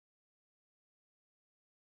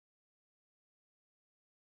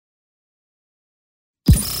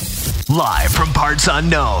Live from parts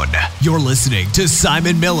unknown, you're listening to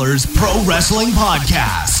Simon Miller's Pro Wrestling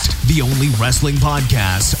Podcast, the only wrestling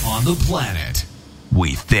podcast on the planet,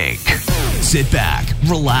 we think. Sit back,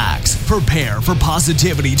 relax, prepare for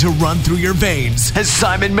positivity to run through your veins as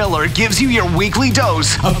Simon Miller gives you your weekly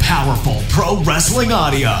dose of powerful pro wrestling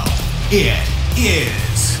audio. It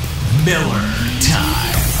is Miller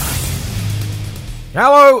Time.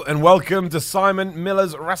 Hello and welcome to Simon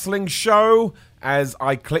Miller's Wrestling Show. As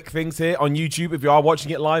I click things here on YouTube, if you are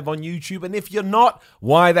watching it live on YouTube, and if you're not,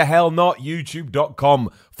 why the hell not?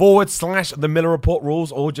 YouTube.com/The Miller Report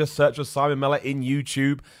rules, or just search for Simon Miller in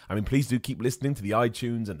YouTube. I mean, please do keep listening to the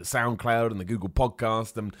iTunes and the SoundCloud and the Google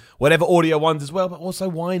Podcast and whatever audio ones as well, but also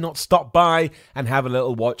why not stop by and have a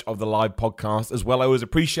little watch of the live podcast as well? I always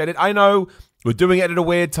appreciate it. I know we're doing it at a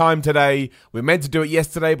weird time today. We were meant to do it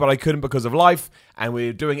yesterday, but I couldn't because of life. And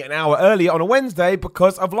we're doing it an hour earlier on a Wednesday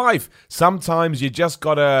because of life. Sometimes you just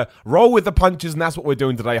gotta roll with the punches, and that's what we're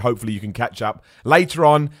doing today. Hopefully you can catch up later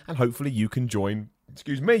on, and hopefully you can join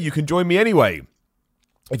me anyway.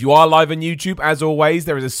 If you are live on YouTube, as always,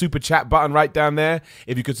 there is a super chat button right down there.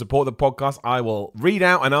 If you could support the podcast, I will read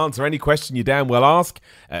out and answer any question you damn well ask.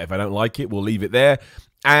 If I don't like it, we'll leave it there.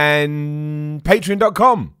 And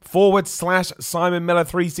patreon.com/Simon Miller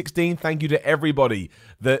 316. Thank you to everybody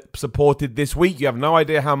that supported this week. You have no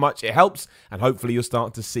idea how much it helps, and hopefully you'll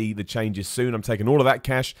start to see the changes soon. I'm taking all of that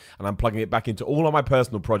cash and I'm plugging it back into all of my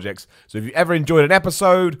personal projects. So if you ever enjoyed an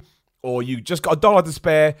episode, or you just got $1 to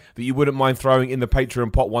spare that you wouldn't mind throwing in the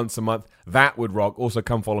Patreon pot once a month, that would rock. Also,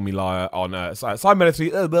 come follow me on Simon Miller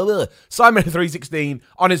 316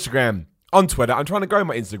 on Instagram. On Twitter. I'm trying to grow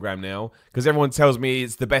my Instagram now because everyone tells me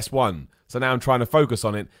it's the best one. So now I'm trying to focus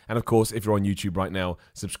on it. And of course, if you're on YouTube right now,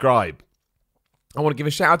 subscribe. I want to give a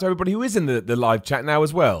shout out to everybody who is in the live chat now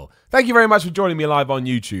as well. Thank you very much for joining me live on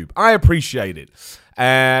YouTube. I appreciate it.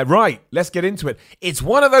 Right, let's get into it. It's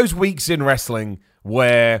one of those weeks in wrestling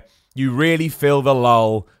where you really feel the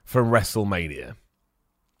lull from WrestleMania.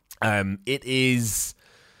 It is...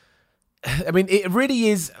 I mean, it really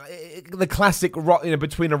is the classic rock,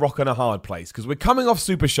 between a rock and a hard place, because we're coming off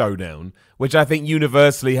Super Showdown, which I think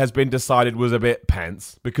universally has been decided was a bit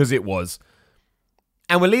pants, because it was.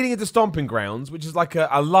 And we're leading into Stomping Grounds, which is like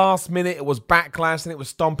a last minute, it was Backlash, and it was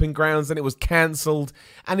Stomping Grounds, and it was cancelled.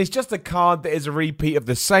 And it's just a card that is a repeat of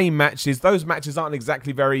the same matches. Those matches aren't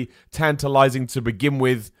exactly very tantalizing to begin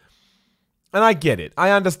with. And I get it.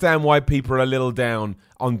 I understand why people are a little down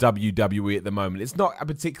on WWE at the moment. It's not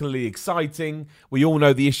particularly exciting. We all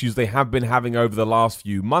know the issues they have been having over the last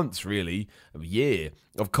few months, really, a year,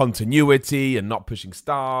 of continuity and not pushing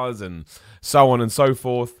stars and so on and so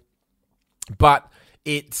forth. But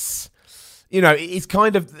it's...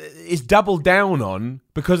 it's doubled down on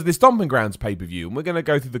because of the Stomping Grounds pay-per-view. And we're going to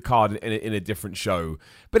go through the card in a different show.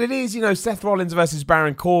 But it is, Seth Rollins versus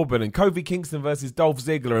Baron Corbin, and Kofi Kingston versus Dolph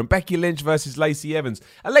Ziggler, and Becky Lynch versus Lacey Evans.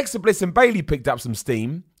 Alexa Bliss and Bayley picked up some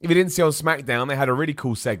steam. If you didn't see on SmackDown, they had a really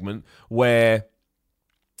cool segment where...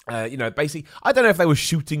 basically, I don't know if they were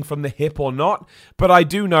shooting from the hip or not, but I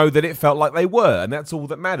do know that it felt like they were, and that's all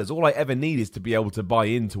that matters. All I ever need is to be able to buy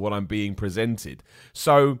into what I'm being presented.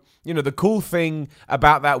 So, the cool thing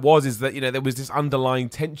about that is that, there was this underlying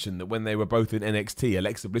tension that when they were both in NXT,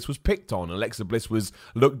 Alexa Bliss was picked on, Alexa Bliss was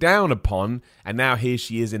looked down upon, and now here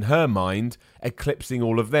she is in her mind, eclipsing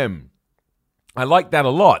all of them. I like that a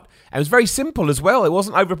lot. And it was very simple as well. It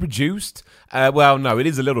wasn't overproduced. Well, no, it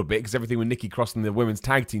is a little bit, because everything with Nikki Cross and the women's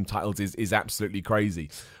tag team titles is absolutely crazy.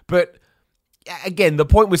 But again, the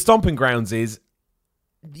point with Stomping Grounds is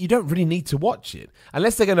you don't really need to watch it.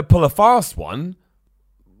 Unless they're going to pull a fast one,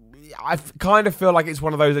 I kind of feel like it's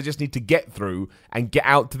one of those I just need to get through and get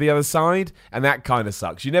out to the other side. And that kind of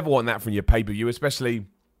sucks. You never want that from your pay-per-view, especially...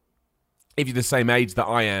 if you're the same age that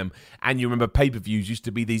I am, and you remember pay-per-views used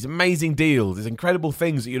to be these amazing deals, these incredible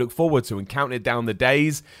things that you look forward to and counted down the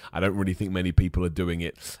days. I don't really think many people are doing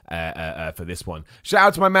it for this one. Shout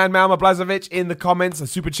out to my man, Malma Blazovic, in the comments. A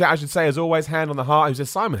super chat, I should say, as always, hand on the heart, who says,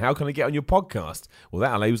 Simon, how can I get on your podcast? Well,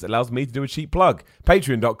 that allows me to do a cheap plug.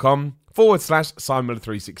 Patreon.com/Simon Miller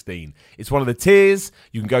 316. It's one of the tiers.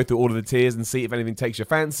 You can go through all of the tiers and see if anything takes your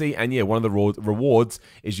fancy. And yeah, one of the rewards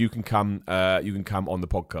is you can come on the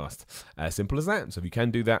podcast. Simple as that. So if you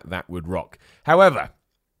can do that, that would rock. However,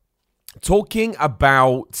 talking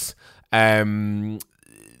about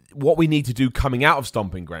what we need to do coming out of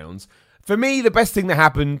Stomping Grounds, for me, the best thing that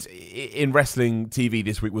happened in wrestling TV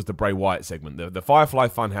this week was the Bray Wyatt segment, the Firefly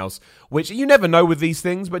Funhouse, which you never know with these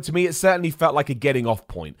things, but to me it certainly felt like a getting off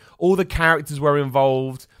point. All the characters were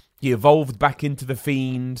involved. He evolved back into the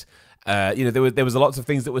Fiend. There was lots of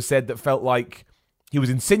things that were said that felt like He was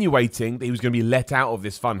insinuating that he was going to be let out of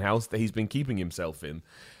this funhouse that he's been keeping himself in.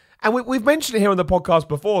 And we've mentioned it here on the podcast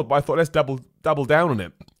before, but I thought let's double down on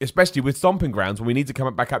it, especially with Stomping Grounds when we need to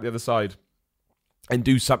come back out the other side and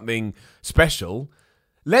do something special.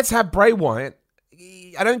 Let's have Bray Wyatt.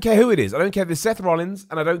 I don't care who it is. I don't care if it's Seth Rollins,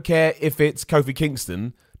 and I don't care if it's Kofi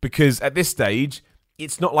Kingston, because at this stage,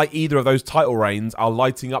 it's not like either of those title reigns are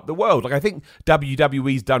lighting up the world. Like, I think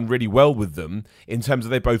WWE's done really well with them in terms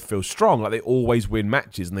of they both feel strong. Like, they always win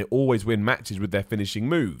matches, and they always win matches with their finishing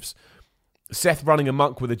moves. Seth running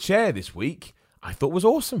amok with a chair this week, I thought was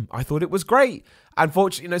awesome. I thought it was great.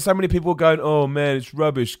 Unfortunately, so many people were going, oh man, it's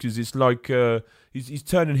rubbish because it's like he's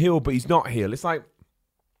turning heel, but he's not heel. It's like,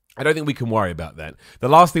 I don't think we can worry about that. The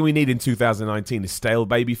last thing we need in 2019 is stale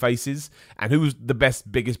baby faces. And who was the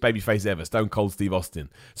biggest baby face ever? Stone Cold Steve Austin.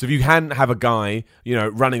 So if you hadn't have a guy,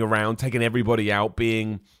 running around, taking everybody out,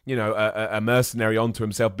 being, a mercenary onto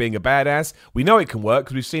himself, being a badass, we know it can work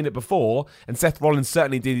because we've seen it before. And Seth Rollins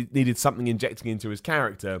certainly needed something injecting into his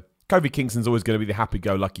character. Kofi Kingston's always going to be the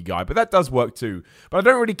happy-go-lucky guy, but that does work too. But I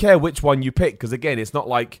don't really care which one you pick because, again, it's not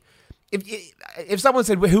like... If someone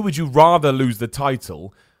said, who would you rather lose the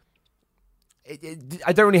title...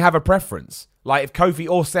 I don't really have a preference. Like, if Kofi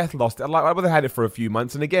or Seth lost it, I would have had it for a few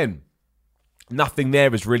months. And again, nothing there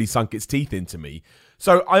has really sunk its teeth into me.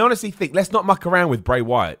 So I honestly think, let's not muck around with Bray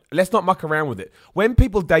Wyatt. Let's not muck around with it. When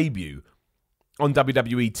people debut on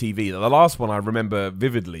WWE TV, the last one I remember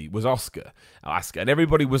vividly was Asuka. And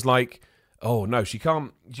everybody was like, oh no, she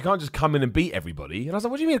can't just come in and beat everybody. And I was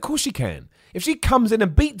like, what do you mean? Of course she can. If she comes in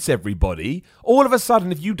and beats everybody, all of a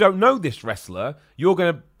sudden, if you don't know this wrestler, you're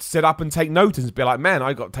going to sit up and take notice and be like, man,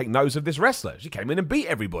 I got to take notice of this wrestler. She came in and beat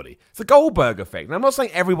everybody. It's the Goldberg effect. And I'm not saying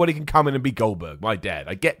everybody can come in and be Goldberg, my dad.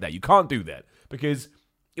 I get that. You can't do that because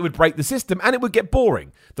it would break the system and it would get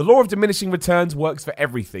boring. The law of diminishing returns works for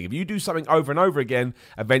everything. If you do something over and over again,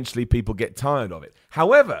 eventually people get tired of it.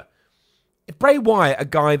 However, if Bray Wyatt, a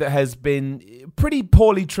guy that has been pretty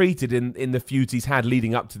poorly treated in the feuds he's had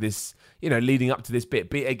leading up to this, bit,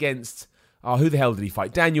 be it against, who the hell did he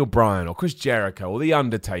fight? Daniel Bryan or Chris Jericho or The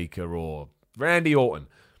Undertaker or Randy Orton.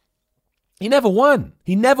 He never won.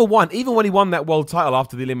 Even when he won that world title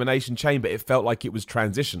after the Elimination Chamber, it felt like it was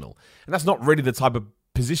transitional. And that's not really the type of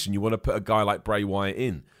position you want to put a guy like Bray Wyatt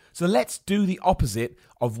in. So let's do the opposite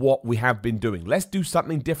of what we have been doing. Let's do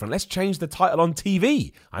something different. Let's change the title on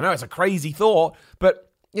TV. I know it's a crazy thought,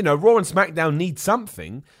 but, Raw and SmackDown need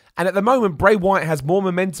something. And at the moment, Bray Wyatt has more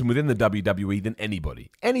momentum within the WWE than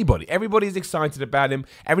anybody. Everybody's excited about him.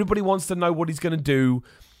 Everybody wants to know what he's going to do.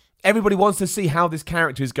 Everybody wants to see how this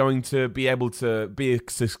character is going to be able to be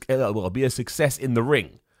a success in the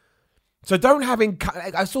ring. So don't have him...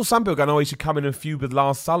 I saw some people going, he should come in and feud with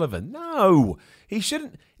Lars Sullivan. No, he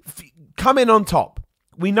shouldn't. Come in on top.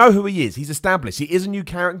 We know who he is. He's established. He is a new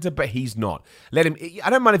character, but he's not. Let him... I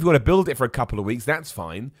don't mind if you want to build it for a couple of weeks. That's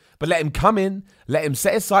fine. But let him come in. Let him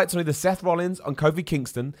set his sights on either Seth Rollins, on Kofi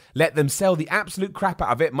Kingston. Let them sell the absolute crap out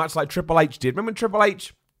of it, much like Triple H did. Remember when Triple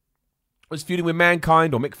H was feuding with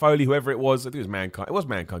Mankind or Mick Foley, whoever it was? I think it was Mankind. It was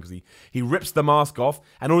Mankind because he rips the mask off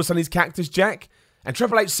and all of a sudden he's Cactus Jack. And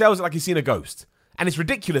Triple H sells it like he's seen a ghost. And it's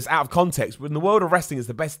ridiculous out of context. But in the world of wrestling, it's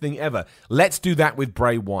the best thing ever. Let's do that with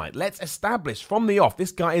Bray Wyatt. Let's establish from the off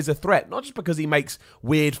this guy is a threat. Not just because he makes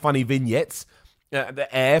weird, funny vignettes that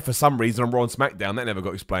air for some reason on Raw and SmackDown. That never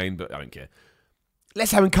got explained, but I don't care.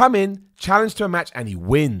 Let's have him come in, challenge to a match, and he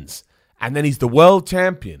wins. And then he's the world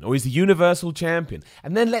champion, or he's the universal champion.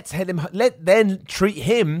 And then then treat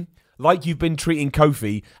him like you've been treating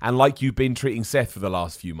Kofi and like you've been treating Seth for the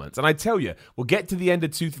last few months. And I tell you, we'll get to the end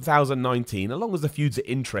of 2019, as long as the feuds are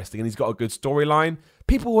interesting and he's got a good storyline,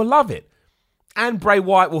 people will love it. And Bray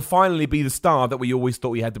Wyatt will finally be the star that we always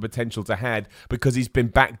thought he had the potential to have because he's been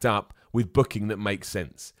backed up with booking that makes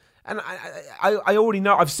sense. And I already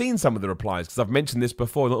know, I've seen some of the replies because I've mentioned this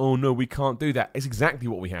before. Like, oh no, we can't do that. It's exactly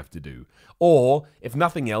what we have to do. Or, if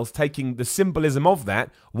nothing else, taking the symbolism of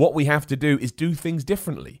that, what we have to do is do things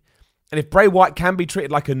differently. And if Bray Wyatt can be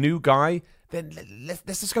treated like a new guy, then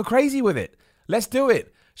let's just go crazy with it. Let's do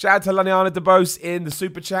it. Shout out to Laniana DeBose in the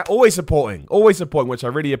super chat. Always supporting, which I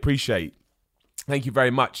really appreciate. Thank you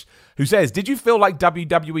very much. Who says, did you feel like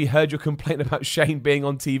WWE heard your complaint about Shane being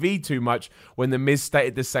on TV too much when The Miz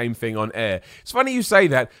stated the same thing on air? It's funny you say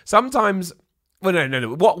that. Sometimes, well,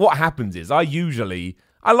 no. What happens is I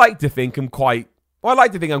like to think I'm quite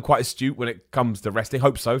astute when it comes to wrestling.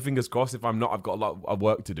 Hope so. Fingers crossed. If I'm not, I've got a lot of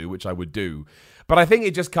work to do, which I would do. But I think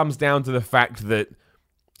it just comes down to the fact that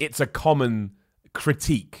it's a common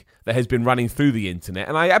critique that has been running through the internet.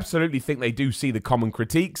 And I absolutely think they do see the common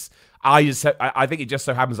critiques. I think it just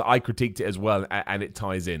so happens that I critiqued it as well, and it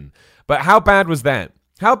ties in. But how bad was that?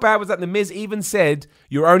 How bad was that? The Miz even said,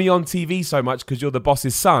 you're only on TV so much because you're the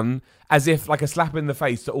boss's son, as if like a slap in the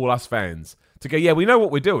face to all us fans. To go, yeah, we know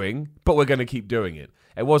what we're doing, but we're going to keep doing it.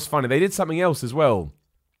 It was funny. They did something else as well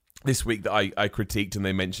this week that I critiqued, and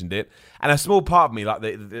they mentioned it. And a small part of me, like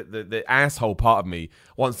the asshole part of me,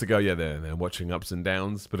 wants to go, yeah, they're watching Ups and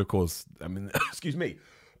Downs. But of course, I mean, excuse me.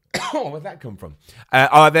 Where'd that come from?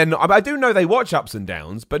 I do know they watch Ups and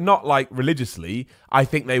Downs, but not like religiously. I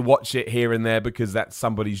think they watch it here and there because that's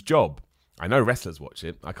somebody's job. I know wrestlers watch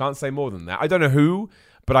it. I can't say more than that. I don't know who,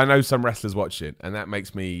 but I know some wrestlers watch it, and that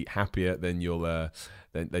makes me happier than you'll ever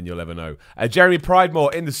know. Jeremy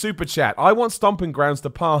Pridemore in the super chat. I want Stomping Grounds to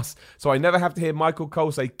pass, so I never have to hear Michael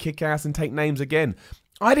Cole say kick ass and take names again.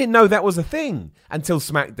 I didn't know that was a thing until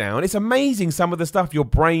SmackDown. It's amazing some of the stuff your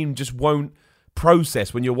brain just won't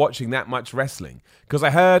process when you're watching that much wrestling. Because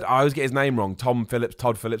I always get his name wrong. Todd Phillips,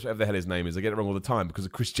 whatever the hell his name is. I get it wrong all the time because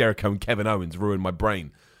of Chris Jericho and Kevin Owens ruined my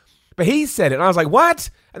brain. But he said it, and I was like, what?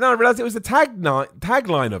 And then I realized it was the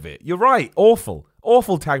tagline of it. You're right. Awful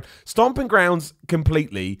tag. Stomping Grounds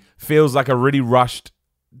completely feels like a really rushed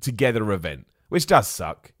together event, which does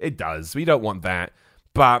suck. It does. We don't want that.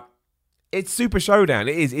 But it's Super Showdown.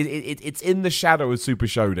 It is. It's in the shadow of Super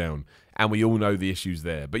Showdown, and we all know the issues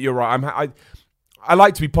there. But you're right. I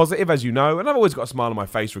like to be positive, as you know, and I've always got a smile on my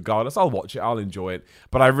face regardless. I'll watch it. I'll enjoy it.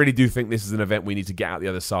 But I really do think this is an event we need to get out the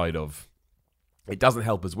other side of. It doesn't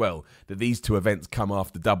help as well that these two events come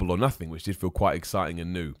after Double or Nothing, which did feel quite exciting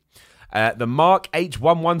and new. The Mark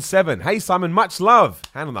H117. Hey, Simon, much love.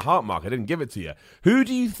 Hand on the heart, Mark. I didn't give it to you. Who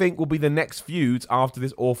do you think will be the next feuds after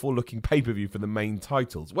this awful-looking pay-per-view for the main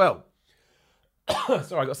titles? Well,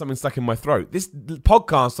 sorry, I got something stuck in my throat. This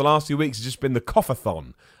podcast the last few weeks has just been the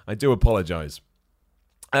cough-a-thon. I do apologise.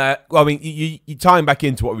 Well, I mean, you tying back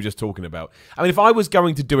into what we were just talking about. I mean, if I was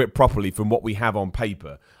going to do it properly from what we have on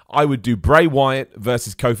paper, I would do Bray Wyatt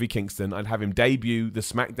versus Kofi Kingston. I'd have him debut the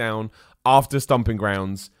SmackDown after Stomping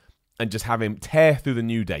Grounds and just have him tear through the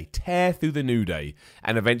New Day,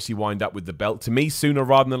 and eventually wind up with the belt. To me, sooner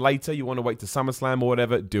rather than later. You want to wait to SummerSlam or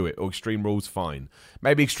whatever, do it. Or Extreme Rules, fine.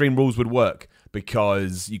 Maybe Extreme Rules would work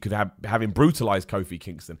because you could have him brutalize Kofi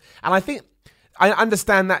Kingston. And I think I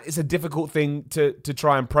understand that it's a difficult thing to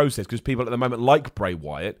try and process because people at the moment like Bray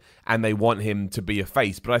Wyatt and they want him to be a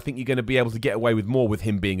face. But I think you're going to be able to get away with more with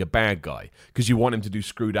him being a bad guy because you want him to do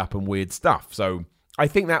screwed up and weird stuff. So I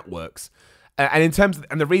think that works. And in terms of,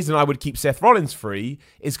 and the reason I would keep Seth Rollins free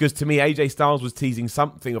is because to me AJ Styles was teasing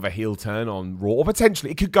something of a heel turn on Raw, or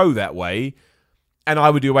potentially it could go that way. And I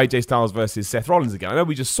would do AJ Styles versus Seth Rollins again. I know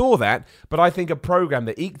we just saw that, but I think a program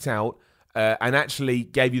that eked out and actually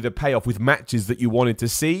gave you the payoff with matches that you wanted to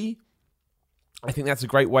see, I think that's a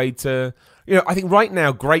great way to, I think right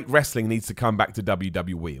now great wrestling needs to come back to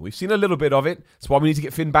WWE. We've seen a little bit of it. That's why we need to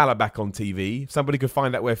get Finn Balor back on TV. If somebody could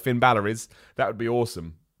find out where Finn Balor is, that would be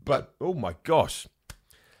awesome. But, oh my gosh.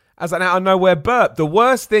 As an out of nowhere burp, the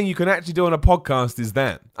worst thing you can actually do on a podcast is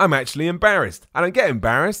that. I'm actually embarrassed. I don't get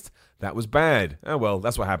embarrassed. That was bad. Oh, well,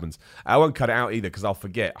 that's what happens. I won't cut it out either because I'll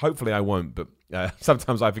forget. Hopefully I won't, but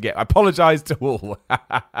sometimes I forget. I apologize to all.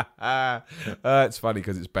 It's funny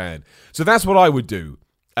because it's bad. So that's what I would do.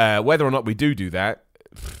 Whether or not we do that,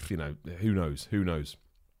 who knows? Who knows?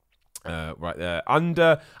 Right there.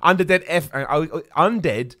 Undead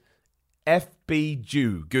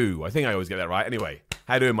FB Goo. I think I always get that right. Anyway,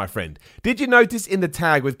 how you doing, my friend? Did you notice in the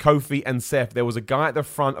tag with Kofi and Seth, there was a guy at the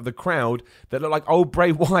front of the crowd that looked like old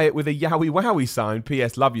Bray Wyatt with a Yowie Wowie sign?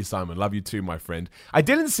 P.S. Love you, Simon. Love you too, my friend. I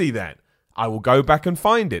didn't see that. I will go back and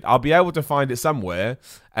find it. I'll be able to find it somewhere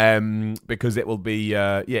because it will be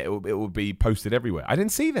it will be posted everywhere. I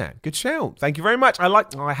didn't see that. Good shout. Thank you very much.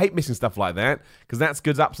 I hate missing stuff like that because that's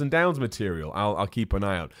good ups and downs material. I'll keep an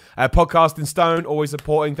eye out. Podcasting Stone, always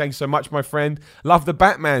supporting. Thanks so much, my friend. Love the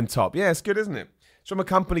Batman top. Yeah, it's good, isn't it? It's from a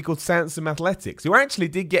company called Sansom Athletics, who actually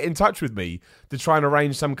did get in touch with me to try and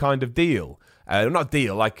arrange some kind of deal. Not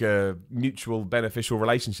deal, like mutual beneficial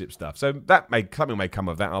relationship stuff. So something may come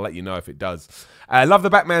of that. I'll let you know if it does. Love the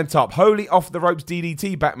Batman top. Holy off the ropes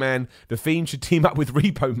DDT Batman. The Fiend should team up with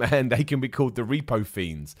Repo Man. They can be called the Repo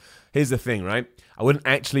Fiends. Here's the thing, right? I wouldn't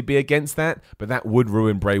actually be against that, but that would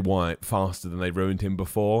ruin Bray Wyatt faster than they ruined him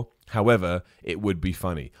before. However, it would be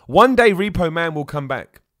funny. One day Repo Man will come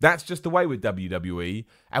back. That's just the way with WWE.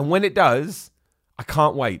 And when it does, I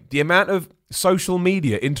can't wait. The amount of social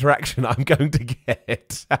media interaction I'm going to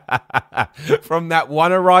get from that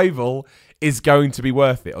one arrival is going to be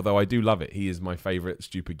worth it. Although I do love it. He is my favourite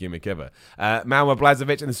stupid gimmick ever. Malma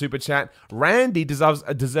Blazovic in the super chat. Randy deserves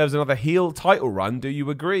another heel title run. Do you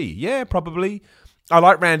agree? Yeah, probably. I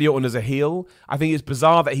like Randy Orton as a heel. I think it's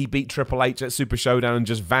bizarre that he beat Triple H at Super Showdown and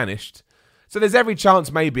just vanished. So there's every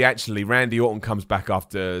chance maybe actually Randy Orton comes back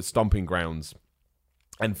after Stomping Grounds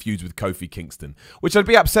and feuds with Kofi Kingston, which I'd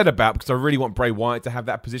be upset about because I really want Bray Wyatt to have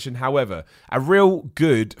that position. However, a real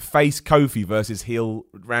good face Kofi versus heel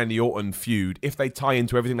Randy Orton feud, if they tie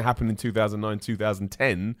into everything that happened in 2009,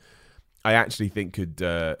 2010, I actually think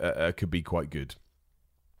could be quite good.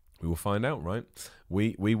 We will find out, right?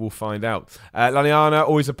 We will find out. Laniana,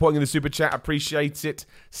 always supporting in the super chat. Appreciate it.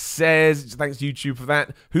 Says, thanks YouTube for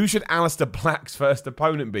that. Who should Aleister Black's first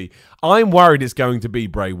opponent be? I'm worried it's going to be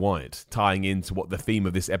Bray Wyatt, tying into what the theme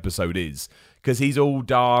of this episode is. Because he's all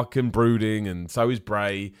dark and brooding, and so is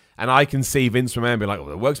Bray. And I can see Vince McMahon being like,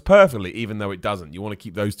 well, it works perfectly, even though it doesn't. You want to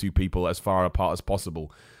keep those two people as far apart as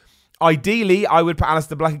possible. Ideally, I would put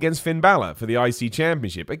Aleister Black against Finn Balor for the IC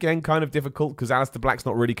Championship. Again, kind of difficult because Aleister Black's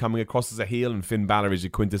not really coming across as a heel and Finn Balor is a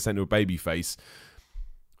quintessential babyface.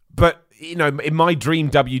 But, you know, in my dream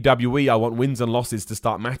WWE, I want wins and losses to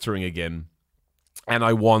start mattering again. And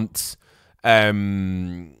I want, I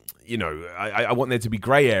want there to be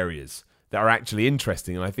grey areas that are actually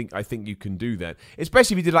interesting. And I think you can do that.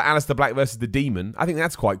 Especially if you did like Aleister Black versus the Demon. I think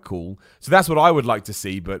that's quite cool. So that's what I would like to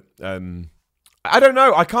see, but... I don't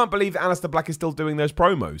know. I can't believe that Aleister Black is still doing those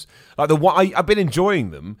promos. Like I've been enjoying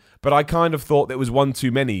them, but I kind of thought there was one too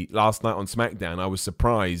many last night on SmackDown. I was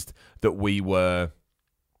surprised that we were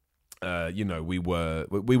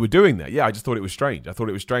doing that. Yeah, I just thought it was strange. I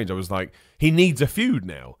was like, he needs a feud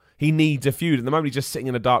now. He needs a feud. At the moment, he's just sitting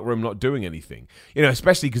in a dark room not doing anything. You know,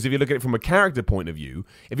 especially because if you look at it from a character point of view,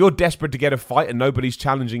 if you're desperate to get a fight and nobody's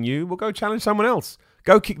challenging you, well, go challenge someone else.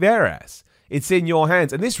 Go kick their ass. It's in your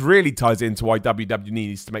hands. And this really ties into why WWE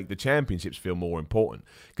needs to make the championships feel more important.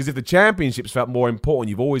 Because if the championships felt more important,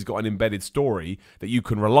 you've always got an embedded story that you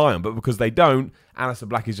can rely on. But because they don't, Aleister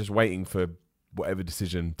Black is just waiting for whatever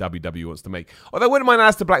decision WWE wants to make. Although I wouldn't mind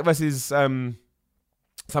Aleister Black versus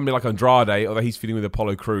somebody like Andrade, although he's feuding with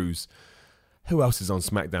Apollo Crews. Who else is on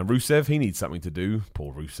SmackDown? Rusev, he needs something to do.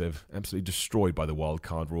 Poor Rusev. Absolutely destroyed by the wild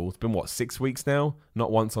card rule. It's been, 6 weeks now?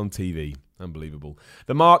 Not once on TV. Unbelievable.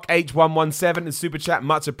 The Mark H117 and Super Chat,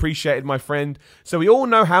 much appreciated, my friend. So we all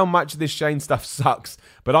know how much this Shane stuff sucks.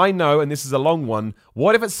 But I know, and this is a long one,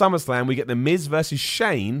 what if at SummerSlam we get The Miz versus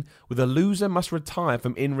Shane with a loser must retire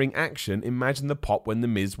from in-ring action? Imagine the pop when The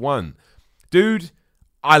Miz won. Dude,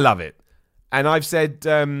 I love it. And I've said,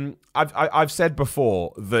 I've said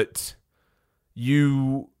before that...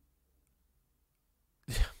 I'm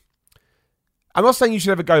not saying you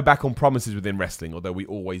should ever go back on promises within wrestling, although we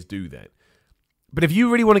always do that. But if you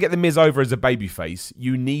really want to get The Miz over as a babyface,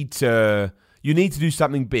 you need to do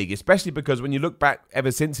something big, especially because when you look back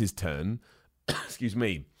ever since his turn, excuse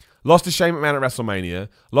me, lost to Shane McMahon at WrestleMania,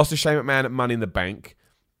 lost to Shane McMahon at Money in the Bank,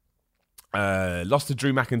 lost to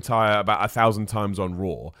Drew McIntyre about 1,000 times on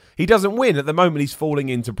Raw. He doesn't win. At the moment, he's falling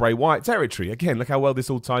into Bray Wyatt territory. Again, look how well this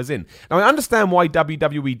all ties in. Now, I understand why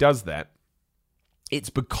WWE does that. It's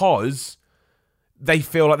because they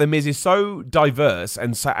feel like The Miz is so diverse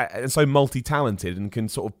and so multi-talented and can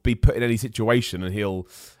sort of be put in any situation and he'll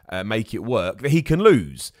make it work, that he can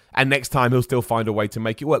lose. And next time he'll still find a way to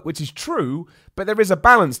make it work, which is true, but there is a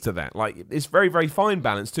balance to that. Like, it's very, very fine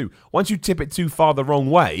balance too. Once you tip it too far the wrong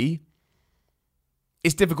way,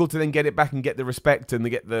 it's difficult to then get it back and get the respect and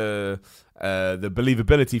get the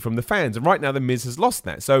believability from the fans. And right now, The Miz has lost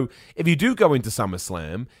that. So if you do go into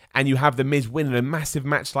SummerSlam and you have The Miz win in a massive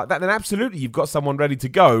match like that, then absolutely you've got someone ready to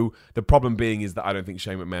go. The problem being is that I don't think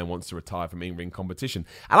Shane McMahon wants to retire from in-ring competition.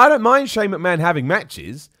 And I don't mind Shane McMahon having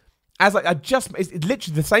matches. It's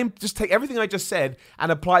literally the same. Just take everything I just said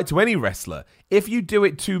and apply it to any wrestler. If you do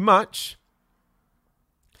it too much...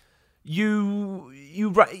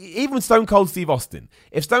 even Stone Cold Steve Austin.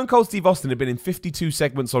 If Stone Cold Steve Austin had been in 52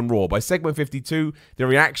 segments on Raw, by segment 52, the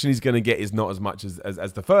reaction he's going to get is not as much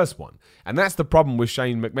as the first one. And that's the problem with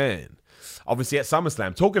Shane McMahon. Obviously at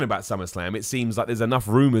SummerSlam, talking about SummerSlam, it seems like there's enough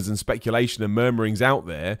rumours and speculation and murmurings out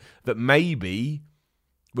there that maybe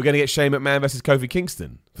we're going to get Shane McMahon versus Kofi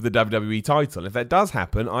Kingston for the WWE title. If that does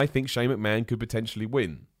happen, I think Shane McMahon could potentially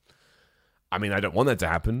win. I mean, I don't want that to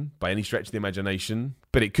happen by any stretch of the imagination,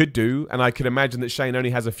 but it could do, and I could imagine that Shane only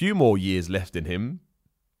has a few more years left in him,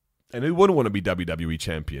 and who wouldn't want to be WWE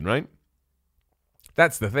champion, right?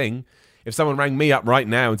 That's the thing. If someone rang me up right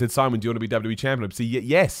now and said, Simon, do you want to be WWE champion? I'd say,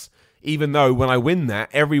 yes. Even though when I win that,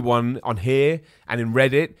 everyone on here and in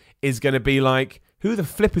Reddit is going to be like, who the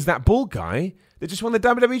flip is that bald guy that just won the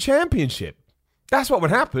WWE championship? That's what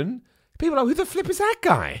would happen. People are like, who the flip is that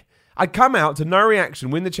guy? I'd come out to no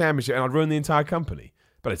reaction, win the championship, and I'd ruin the entire company.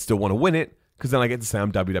 But I'd still want to win it because then I get to say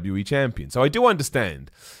I'm WWE champion. So I do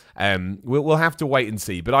understand. We'll have to wait and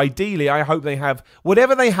see. But ideally, I hope they have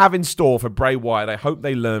whatever they have in store for Bray Wyatt. I hope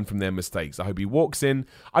they learn from their mistakes. I hope he walks in.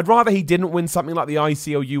 I'd rather he didn't win something like the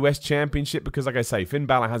IC or US Championship because, like I say, Finn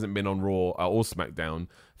Balor hasn't been on Raw or SmackDown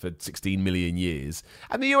for 16 million years.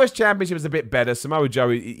 And the US Championship is a bit better. Samoa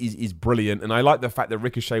Joe is brilliant. And I like the fact that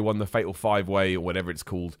Ricochet won the Fatal 5-Way or whatever it's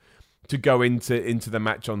called to go into the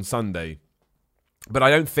match on Sunday. But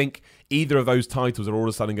I don't think either of those titles are all of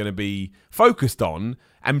a sudden going to be focused on.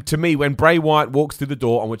 And to me, when Bray Wyatt walks through the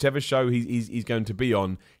door on whichever show he's going to be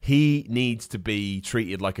on, he needs to be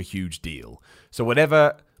treated like a huge deal. So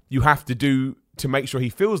whatever you have to do to make sure he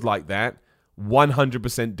feels like that,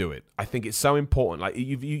 100% do it. I think it's so important. Like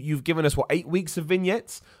you've given us 8 weeks of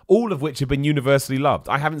vignettes, all of which have been universally loved.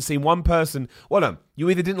 I haven't seen one person. Well, no, you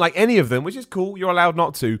either didn't like any of them, which is cool. You're allowed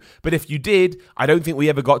not to. But if you did, I don't think we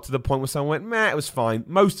ever got to the point where someone went, "Meh, it was fine."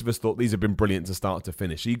 Most of us thought these have been brilliant to start to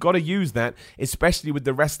finish. So you've got to use that, especially with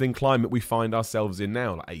the wrestling climate we find ourselves in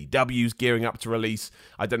now. Like AEW's gearing up to release.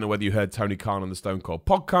 I don't know whether you heard Tony Khan on the Stone Cold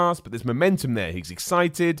podcast, but there's momentum there. He's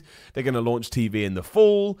excited. They're going to launch TV in the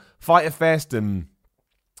fall, Fyter Fest and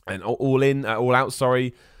All Out.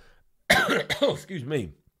 Sorry. Oh, excuse me.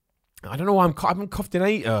 I don't know why I haven't coughed in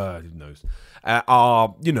 8. Who knows?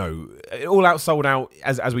 All Out sold out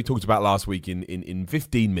as we talked about last week in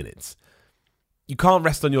 15 minutes. You can't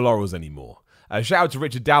rest on your laurels anymore. Shout out to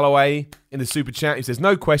Richard Dalloway in the super chat. He says,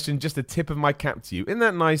 "No question, just the tip of my cap to you." Isn't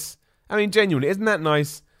that nice? I mean, genuinely, isn't that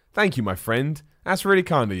nice? Thank you, my friend. That's really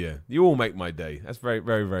kind of you. You all make my day. That's very,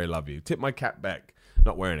 very, very love you. Tip my cap back.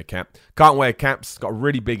 Not wearing a cap. Can't wear caps. Got a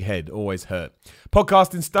really big head. Always hurt.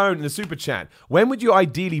 Podcasting Stone in the super chat. When would you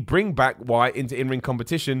ideally bring back Wyatt into in-ring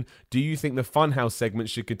competition? Do you think the Funhouse segment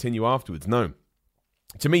should continue afterwards? No.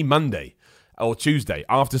 To me, Monday or Tuesday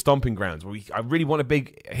after Stomping Grounds. I really want a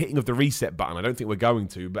big hitting of the reset button. I don't think we're going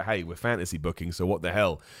to, but hey, we're fantasy booking, so what the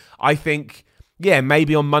hell. I think... yeah,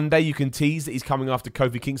 maybe on Monday you can tease that he's coming after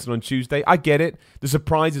Kofi Kingston on Tuesday. I get it. The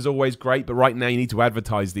surprise is always great, but right now you need to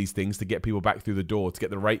advertise these things to get people back through the door, to get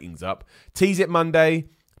the ratings up. Tease it Monday,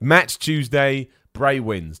 match Tuesday, Bray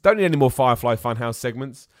wins. Don't need any more Firefly Funhouse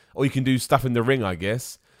segments. Or you can do stuff in the ring, I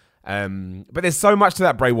guess. But there's so much to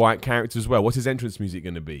that Bray Wyatt character as well. What's his entrance music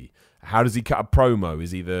going to be? How does he cut a promo? Is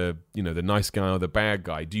he the nice guy or the bad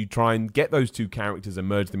guy? Do you try and get those two characters and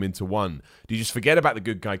merge them into one? Do you just forget about the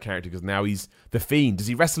good guy character because now he's the Fiend? Does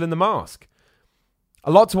he wrestle in the mask? A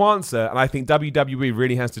lot to answer, and I think WWE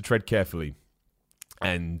really has to tread carefully.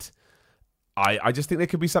 And I just think there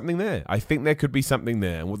could be something there. I think there could be something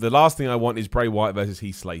there. And the last thing I want is Bray Wyatt versus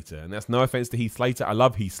Heath Slater. And that's no offense to Heath Slater. I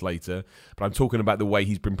love Heath Slater, but I'm talking about the way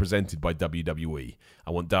he's been presented by WWE.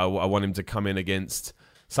 I want him to come in against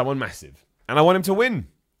someone massive. And I want him to win.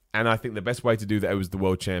 And I think the best way to do that was the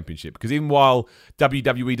World Championship. Because even while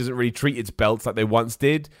WWE doesn't really treat its belts like they once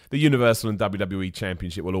did, the Universal and WWE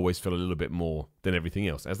Championship will always feel a little bit more than everything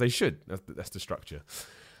else, as they should. That's the structure.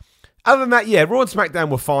 Other than that, yeah, Raw and SmackDown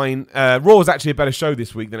were fine. Raw was actually a better show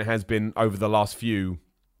this week than it has been over the last few.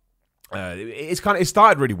 It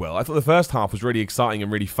started really well. I thought the first half was really exciting and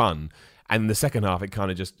really fun. And the second half, it kind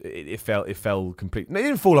of just, it fell completely. It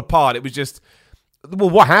didn't fall apart. It was just... well,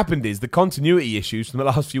 what happened is the continuity issues from the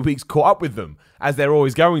last few weeks caught up with them, as they're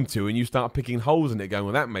always going to, and you start picking holes in it going,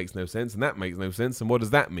 well, that makes no sense, and that makes no sense, and what does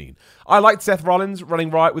that mean? I liked Seth Rollins running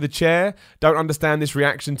riot with a chair. Don't understand this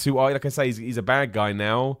reaction to, like I say, he's a bad guy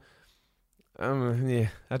now. Yeah,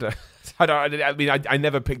 I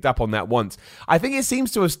never picked up on that once. I think it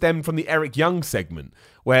seems to have stemmed from the Eric Young segment,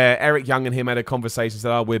 where Eric Young and him had a conversation,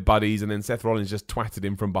 said, oh, we're buddies, and then Seth Rollins just twatted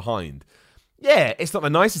him from behind. Yeah, it's not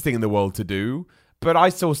the nicest thing in the world to do, but I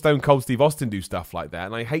saw Stone Cold Steve Austin do stuff like that,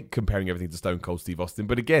 and I hate comparing everything to Stone Cold Steve Austin,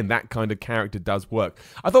 but again, that kind of character does work.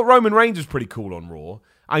 I thought Roman Reigns was pretty cool on Raw.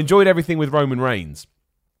 I enjoyed everything with Roman Reigns.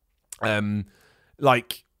 That's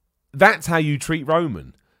how you treat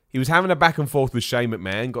Roman. He was having a back and forth with Shane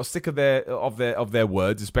McMahon, got sick of their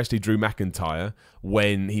words, especially Drew McIntyre,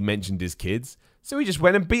 when he mentioned his kids, so he just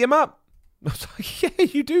went and beat him up. I was like, yeah,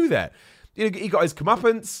 you do that. He got his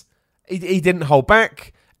comeuppance. He didn't hold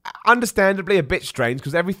back. Understandably a bit strange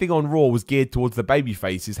because everything on Raw was geared towards the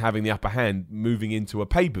babyfaces having the upper hand moving into a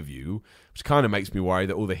pay-per-view, which kind of makes me worry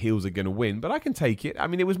that all the heels are going to win, but I can take it. I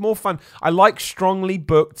mean, it was more fun. I like strongly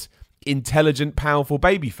booked, intelligent, powerful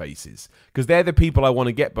babyfaces because they're the people I want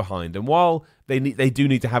to get behind, and while they do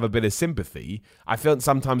need to have a bit of sympathy, I feel that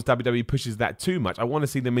sometimes WWE pushes that too much. I want to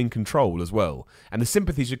see them in control as well, and the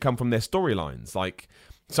sympathy should come from their storylines. Like,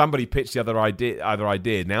 somebody pitched the other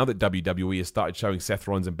idea. Now that WWE has started showing Seth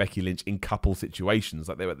Rollins and Becky Lynch in couple situations,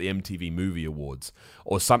 like they were at the MTV Movie Awards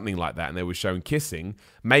or something like that, and they were shown kissing,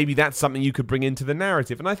 maybe that's something you could bring into the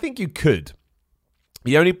narrative. And I think you could.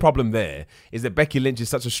 The only problem there is that Becky Lynch is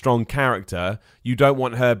such a strong character, you don't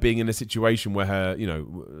want her being in a situation where her,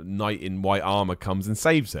 knight in white armor comes and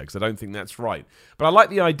saves her, because I don't think that's right. But I like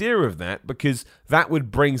the idea of that, because that would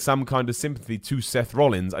bring some kind of sympathy to Seth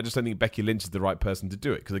Rollins. I just don't think Becky Lynch is the right person to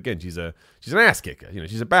do it, because again, she's an ass kicker.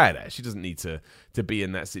 She's a badass. She doesn't need to be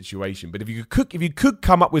in that situation. But if you could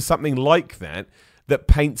come up with something like that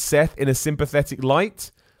paints Seth in a sympathetic light,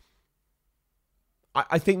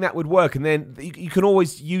 I think that would work, and then you can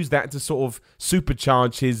always use that to sort of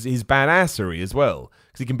supercharge his badassery as well,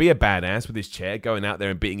 because he can be a badass with his chair, going out there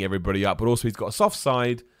and beating everybody up, but also he's got a soft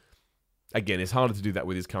side. Again, it's harder to do that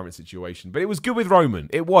with his current situation, but it was good with Roman.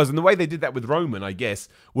 It was, and the way they did that with Roman, I guess,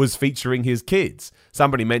 was featuring his kids.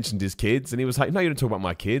 Somebody mentioned his kids, and he was like, no, you don't talk about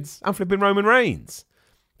my kids. I'm flipping Roman Reigns.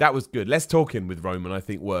 That was good. Less talking with Roman, I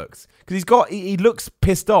think, works, because he looks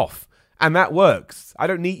pissed off. And that works. You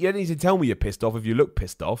don't need to tell me you're pissed off if you look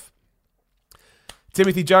pissed off.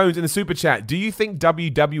 Timothy Jones in the super chat. Do you think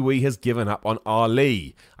WWE has given up on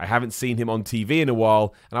Ali? I haven't seen him on TV in a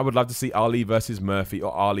while, and I would love to see Ali versus Murphy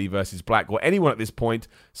or Ali versus Black or anyone at this point.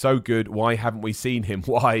 So good. Why haven't we seen him?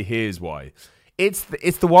 Why? Here's why. It's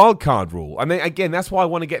the wild card rule. And then, again, that's why I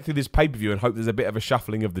want to get through this pay-per-view and hope there's a bit of a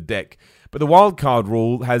shuffling of the deck. But the wild card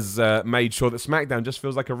rule has made sure that SmackDown just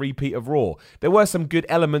feels like a repeat of Raw. There were some good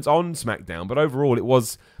elements on SmackDown, but overall it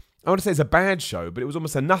was, I want to say it's a bad show, but it was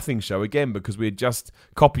almost a nothing show, again, because we had just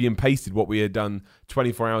copy and pasted what we had done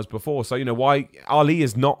 24 hours before. So, why Ali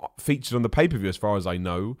is not featured on the pay-per-view as far as I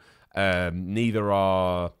know. Neither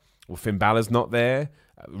are, Finn Balor's not there.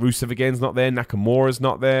 Rusev again's not there. Nakamura's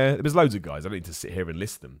not there. There's loads of guys. I don't need to sit here and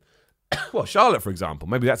list them. Well, Charlotte, for example,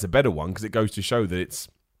 maybe that's a better one, because it goes to show that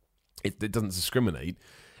it doesn't discriminate.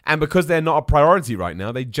 And because they're not a priority right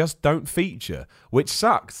now, they just don't feature, which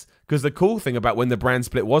sucks. Because the cool thing about when the brand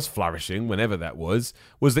split was flourishing, whenever that was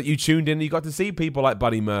that you tuned in and you got to see people like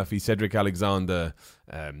Buddy Murphy, Cedric Alexander.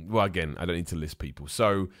 Well, again, I don't need to list people.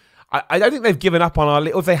 So I don't think they've given up on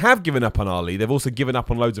Ali. Or if they have given up on Ali, they've also given up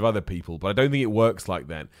on loads of other people. But I don't think it works like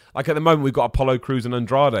that. Like at the moment, we've got Apollo Crews and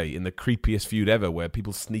Andrade in the creepiest feud ever, where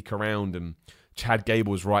people sneak around and Chad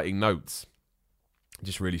Gable's writing notes.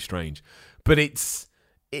 Just really strange. But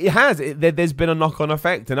there's been a knock-on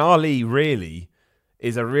effect. And Ali really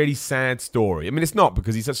is a really sad story. I mean, it's not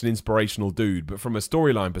because he's such an inspirational dude, but from a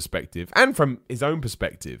storyline perspective and from his own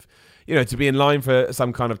perspective, to be in line for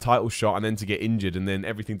some kind of title shot and then to get injured and then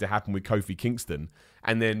everything to happen with Kofi Kingston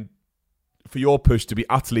and then for your push to be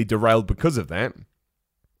utterly derailed because of that,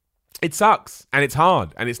 it sucks and it's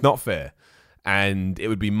hard and it's not fair. And it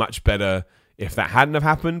would be much better if that hadn't have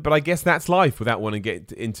happened, but I guess that's life. Without wanting to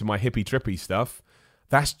get into my hippie-trippy stuff,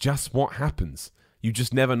 that's just what happens. You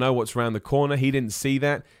just never know what's around the corner. He didn't see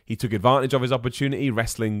that. He took advantage of his opportunity.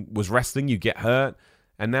 Wrestling was wrestling. You get hurt.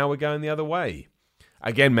 And now we're going the other way.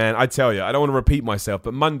 Again, man, I tell you, I don't want to repeat myself,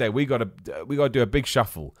 but Monday we got to do a big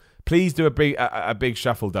shuffle. Please do a big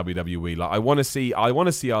shuffle, WWE. Like I want to see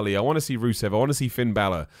Ali. I want to see Rusev. I want to see Finn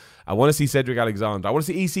Balor. I want to see Cedric Alexander. I want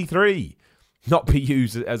to see EC3. Not be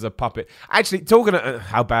used as a puppet. Actually, talking of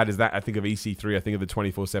how bad is that, I think of EC3, I think of the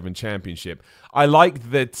 24/7 championship. I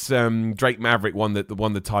liked that Drake Maverick won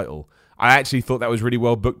the title. I actually thought that was really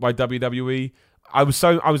well booked by WWE. I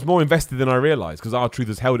was more invested than I realized, because R-Truth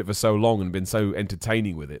has held it for so long and been so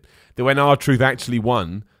entertaining with it, that when R-Truth actually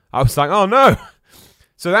won, I was like, oh no.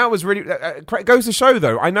 So that was really, goes to show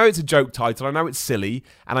though, I know it's a joke title, I know it's silly,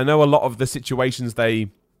 and I know a lot of the situations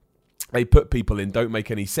they put people in don't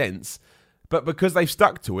make any sense. But because they've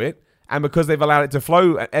stuck to it, and because they've allowed it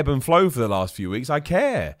to ebb and flow for the last few weeks, I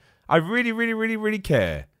care. I really, really, really, really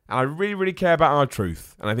care. And I really, really care about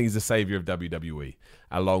R-Truth. And I think he's the savior of WWE,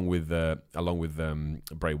 along with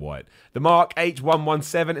Bray Wyatt. The Mark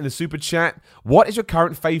H117 in the super chat. What is your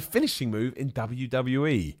current fave finishing move in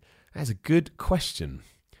WWE? That's a good question,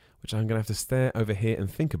 which I'm going to have to stare over here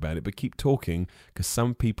and think about it, but keep talking, because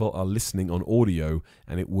some people are listening on audio,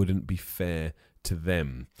 and it wouldn't be fair to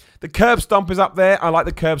them. The curb stomp is up there. I like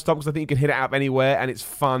the curb stomp because I think you can hit it up anywhere and it's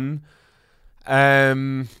fun.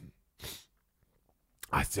 That's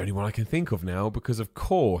the only one I can think of now, because of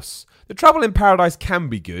course the Trouble in Paradise can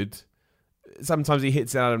be good. Sometimes he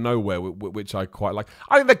hits it out of nowhere, which I quite like.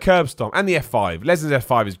 I think the curb stomp and the F5. Lesnar's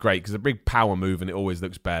F5 is great because it's a big power move and it always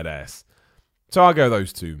looks badass. So I'll go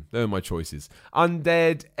those two. Those are my choices.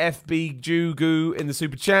 Undead, FB, Jugu in the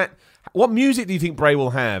super chat. What music do you think Bray will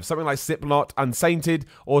have? Something like Slipknot, Unsainted.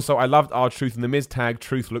 Also, I loved R-Truth and the Miz tag.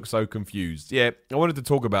 Truth looks so confused. Yeah, I wanted to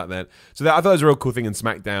talk about that. So I thought it was a real cool thing in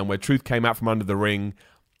SmackDown where Truth came out from under the ring.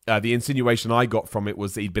 The insinuation I got from it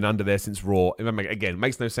was that he'd been under there since Raw. Again,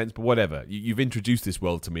 makes no sense, but whatever. You've introduced this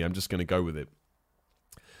world to me. I'm just going to go with it.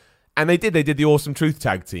 And they did the Awesome Truth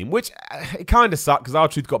tag team, which it kind of sucked because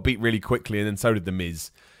R-Truth got beat really quickly and then so did The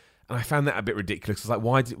Miz. And I found that a bit ridiculous. I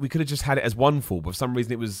was like, we could have just had it as one fall, but for some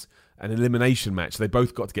reason it was an elimination match. They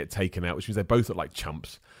both got to get taken out, which means they both look like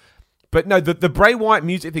chumps. But no, the Bray Wyatt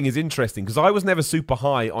music thing is interesting because I was never super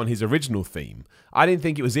high on his original theme. I didn't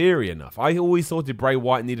think it was eerie enough. I always thought that Bray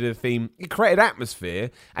Wyatt needed a theme. It created atmosphere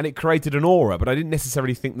and it created an aura, but I didn't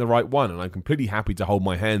necessarily think the right one. And I'm completely happy to hold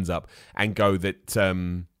my hands up and go that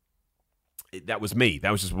that was me.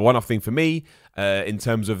 That was just a one-off thing for me. In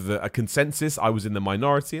terms of a consensus, I was in the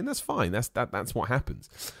minority, and that's fine. That's what happens.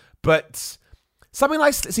 But something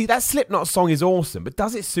like, see, that Slipknot song is awesome, but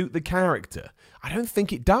does it suit the character? I don't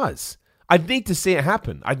think it does. I'd need to see it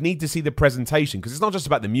happen. I'd need to see the presentation, because it's not just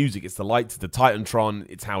about the music, it's the lights, the Titantron,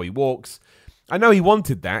 it's how he walks. I know he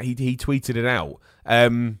wanted that. He tweeted it out.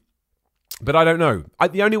 But I don't know.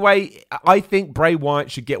 The only way, I think Bray Wyatt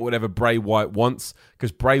should get whatever Bray Wyatt wants,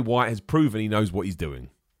 because Bray Wyatt has proven he knows what he's doing.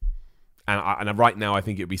 And right now, I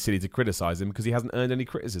think it would be silly to criticize him, because he hasn't earned any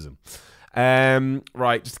criticism.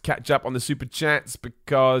 Right, just to catch up on the super chats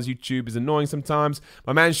because YouTube is annoying sometimes.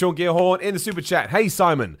 My man Sean Gearhorn in the super chat. Hey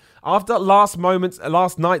Simon, after last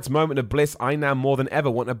night's moment of bliss, I now more than ever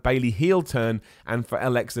want a Bayley heel turn and for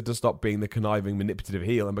Alexa to stop being the conniving, manipulative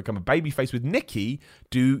heel and become a babyface with Nikki.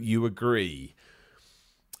 Do you agree?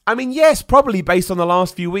 I mean, yes, probably based on the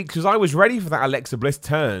last few weeks, because I was ready for that Alexa Bliss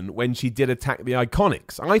turn when she did attack the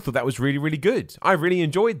Iconics. I thought that was really, really good. I really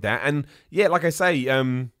enjoyed that. And yeah, like I say,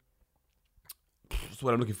 that's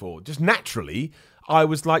what I'm looking for. Just naturally, I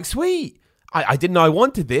was like, sweet. I didn't know I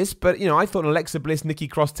wanted this, but, you know, I thought an Alexa Bliss, Nikki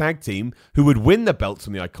Cross tag team who would win the belts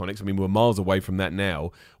from the Iconics, I mean, we're miles away from that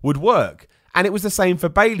now, would work. And it was the same for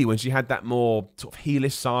Bayley when she had that more sort of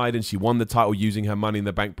heelish side and she won the title using her Money in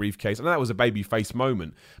the Bank briefcase. And that was a babyface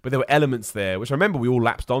moment. But there were elements there, which I remember we all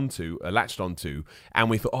latched onto, and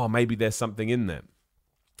we thought, oh, maybe there's something in there.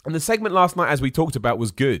 And the segment last night, as we talked about, was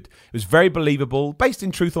good. It was very believable. Based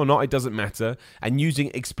in truth or not, it doesn't matter. And using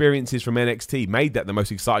experiences from NXT made that the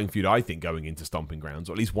most exciting feud, I think, going into Stomping Grounds,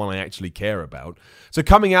 or at least one I actually care about. So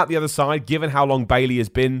coming out the other side, given how long Bayley has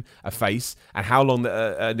been a face and how long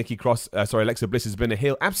Alexa Bliss has been a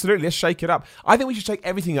heel, absolutely, let's shake it up. I think we should shake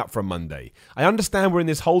everything up from Monday. I understand we're in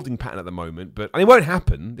this holding pattern at the moment, but it won't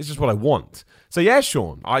happen. This is what I want. So yeah,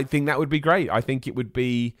 Sean, I think that would be great. I think it would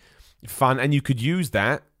be fun, and you could use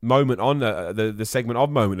that moment on the segment of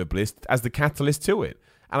Moment of Bliss as the catalyst to it,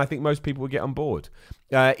 and I think most people would get on board.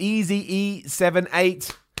 Easy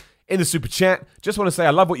E78 in the super chat, just want to say I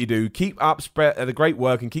love what you do. Keep up the great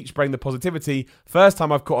work and keep spreading the positivity. First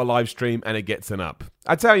time I've caught a live stream and it gets an up.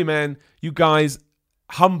 I tell you, man, you guys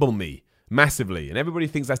humble me massively, and everybody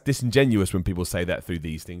thinks that's disingenuous when people say that through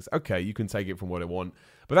these things. Okay, you can take it from what I want,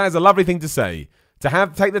 but that is a lovely thing to say.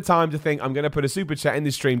 To take the time to think, I'm going to put a super chat in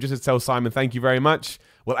this stream just to tell Simon, thank you very much.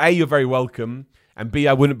 Well, A, you're very welcome. And B,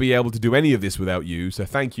 I wouldn't be able to do any of this without you. So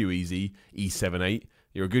thank you, Easy, E78.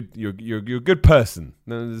 You're a good person.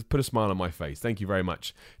 Just put a smile on my face. Thank you very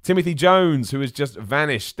much. Timothy Jones, who has just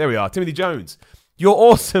vanished. There we are. Timothy Jones. You're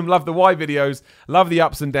awesome. Love the Y videos. Love the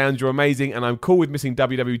ups and downs. You're amazing. And I'm cool with missing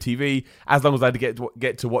WWE TV as long as I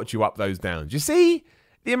get to watch you up those downs. You see?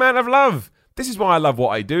 The amount of love. This is why I love what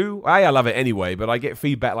I do. I love it anyway, but I get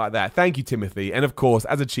feedback like that. Thank you, Timothy. And of course,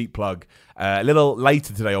 as a cheap plug, a little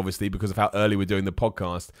later today, obviously, because of how early we're doing the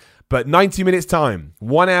podcast, but 90 minutes time,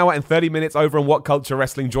 1 hour and 30 minutes over on What Culture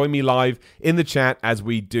Wrestling. Join me live in the chat as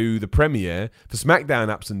we do the premiere for SmackDown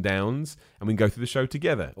Ups and Downs, and we can go through the show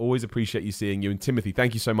together. Always appreciate you seeing you. And Timothy,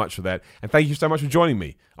 thank you so much for that. And thank you so much for joining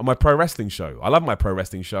me on my pro wrestling show. I love my pro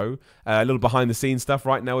wrestling show. A little behind the scenes stuff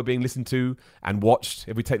right now we're being listened to and watched,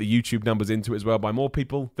 if we take the YouTube numbers into it as well, by more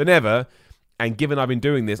people than ever. And given I've been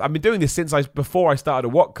doing this since before I started a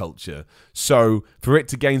What Culture. So for it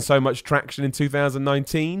to gain so much traction in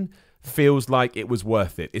 2019 feels like it was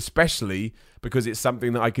worth it, especially because it's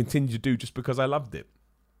something that I continue to do just because I loved it.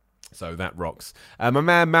 So that rocks. My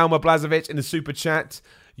man Malma Blazovic in the super chat.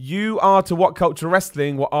 You are to What Culture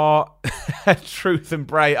Wrestling what are Truth and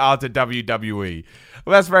Bray are to WWE.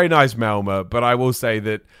 Well, that's very nice, Malma, but I will say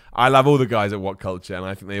that I love all the guys at What Culture, and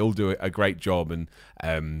I think they all do a great job.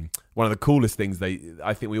 And one of the coolest things,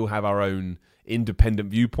 I think we all have our own independent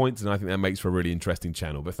viewpoints, and I think that makes for a really interesting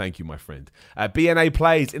channel. But thank you, my friend. BNA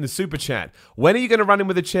Plays in the super chat. When are you going to run in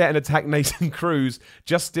with a chair and attack Nathan Cruz?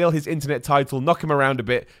 Just steal his internet title, knock him around a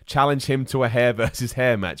bit, challenge him to a hair versus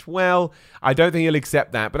hair match. Well, I don't think he'll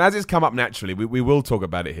accept that, but as it's come up naturally, we will talk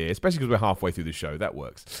about it here, especially because we're halfway through the show. That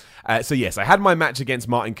works. So yes, I had my match against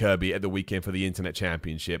Martin Kirby at the weekend for the Internet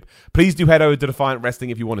Championship. Please do head over to Defiant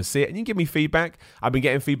Wrestling if you want to see it, and you can give me feedback. I've been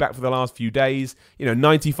getting feedback for the last few days.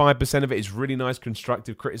 95% of it is really nice,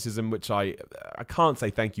 constructive criticism, which I can't say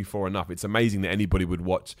thank you for enough. It's amazing that anybody would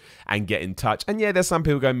watch and get in touch. And yeah, there's some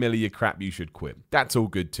people going, Millie, you're crap, you should quit. That's all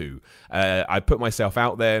good too. I put myself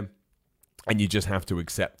out there, and you just have to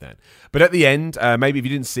accept that. But at the end, maybe if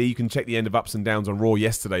you didn't see, you can check the end of Ups and Downs on Raw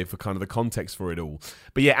yesterday for kind of the context for it all.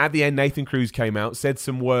 But yeah, at the end, Nathan Cruz came out, said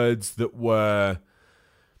some words that were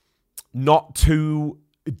not too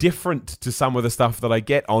different to some of the stuff that I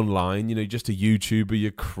get online. Just a YouTuber,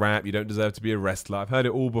 you're crap, you don't deserve to be a wrestler. I've heard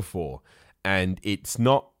it all before. And it's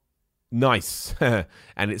not nice.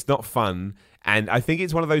 And it's not fun. And I think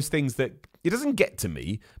it's one of those things that it doesn't get to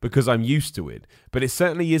me because I'm used to it, but it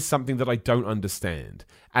certainly is something that I don't understand.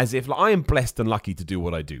 As if I am blessed and lucky to do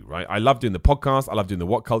what I do, right? I love doing the podcast. I love doing the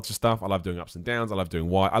What Culture stuff. I love doing Ups and Downs. I love doing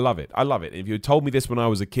Why. I love it. I love it. If you had told me this when I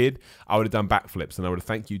was a kid, I would have done backflips and I would have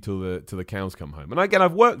thanked you till the cows come home. And again,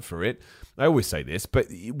 I've worked for it. I always say this, but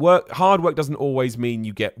hard work doesn't always mean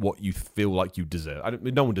you get what you feel like you deserve.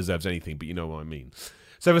 No one deserves anything, but you know what I mean.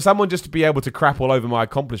 So for someone just to be able to crap all over my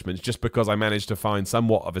accomplishments just because I managed to find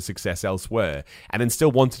somewhat of a success elsewhere and then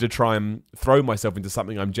still wanted to try and throw myself into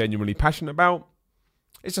something I'm genuinely passionate about,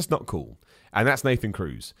 it's just not cool. And that's Nathan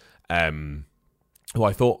Cruz, who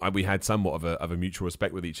I thought we had somewhat of a mutual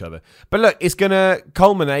respect with each other. But look, it's going to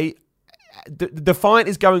culminate. Defiant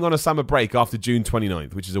is going on a summer break after June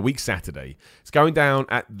 29th, which is a week Saturday. It's going down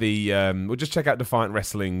at the... we'll just check out Defiant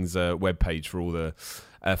Wrestling's webpage for all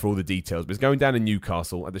the details. But it's going down in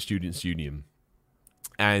Newcastle at the Students' Union.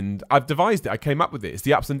 And I've devised it. I came up with it. It's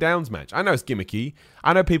the Ups and Downs match. I know it's gimmicky.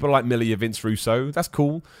 I know people like Millie or Vince Russo. That's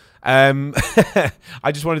cool.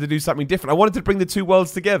 I just wanted to do something different. I wanted to bring the two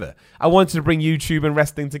worlds together. I wanted to bring YouTube and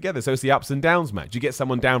wrestling together. So it's the Ups and Downs match. You get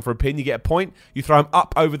someone down for a pin, you get a point. You throw them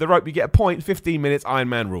up over the rope, you get a point. 15 minutes, Iron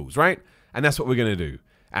Man rules, right? And that's what we're going to do.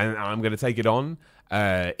 And I'm going to take it on.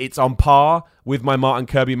 It's on par with my Martin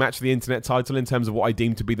Kirby match for the Internet title in terms of what I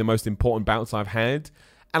deem to be the most important bouts I've had.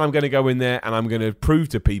 And I'm going to go in there and I'm going to prove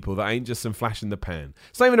to people that I ain't just some flash in the pan.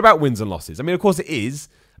 It's not even about wins and losses. I mean, of course it is.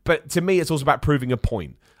 But to me, it's also about proving a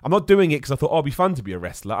point. I'm not doing it because I thought, it'd be fun to be a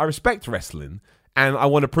wrestler. I respect wrestling. And I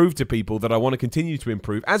want to prove to people that I want to continue to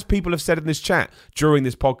improve, as people have said in this chat during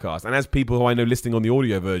this podcast, and as people who I know listening on the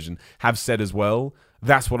audio version have said as well.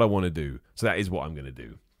 That's what I want to do. So that is what I'm going to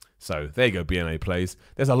do. So there you go, BNA Plays.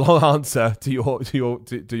 There's a long answer to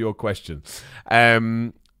your question.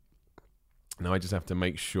 Now I just have to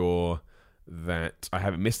make sure that I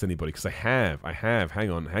haven't missed anybody, because I have. Hang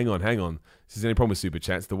on. This is the only problem with Super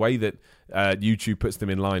Chats. The way that YouTube puts them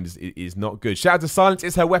in line is not good. Shout out to Silence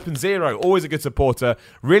is her weapon zero. Always a good supporter.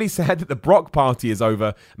 Really sad that the Brock party is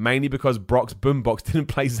over, mainly because Brock's boombox didn't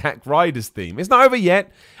play Zack Ryder's theme. It's not over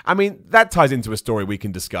yet. I mean, that ties into a story we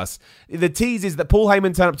can discuss. The tease is that Paul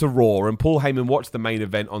Heyman turned up to Raw, and Paul Heyman watched the main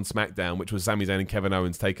event on SmackDown, which was Sami Zayn and Kevin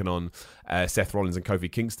Owens taking on Seth Rollins and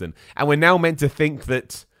Kofi Kingston. And we're now meant to think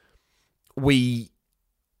that Brock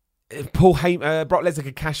Lesnar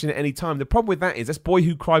could cash in at any time. The problem with that is that's Boy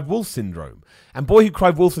Who Cried Wolf syndrome. And Boy Who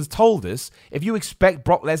Cried Wolf has told us, if you expect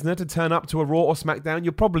Brock Lesnar to turn up to a Raw or SmackDown,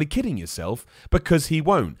 you're probably kidding yourself, because he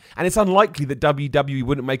won't. And it's unlikely that WWE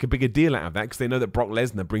wouldn't make a bigger deal out of that, because they know that Brock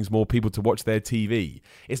Lesnar brings more people to watch their TV.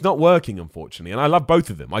 It's not working, unfortunately. And I love both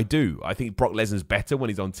of them. I do. I think Brock Lesnar's better when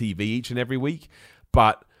he's on TV each and every week.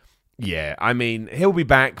 But yeah, I mean, he'll be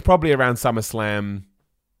back probably around SummerSlam.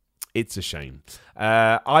 It's a shame.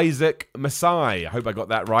 Isaac Masai, I hope I got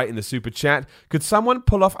that right in the super chat. Could someone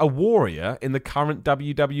pull off a warrior in the current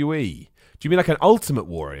WWE? Do you mean like an Ultimate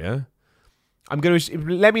Warrior? I'm going to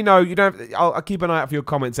let me know. You don't have, I'll keep an eye out for your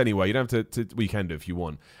comments anyway. You don't have to well, you can do if you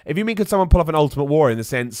want. If you mean could someone pull off an Ultimate Warrior in the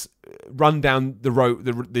sense run down the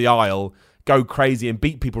road, the aisle, go crazy and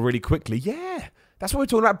beat people really quickly? Yeah. That's what we were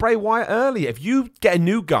talking about Bray Wyatt earlier. If you get a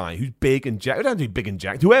new guy who's big and jacked, don't do big and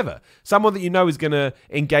jacked, whoever, someone that you know is going to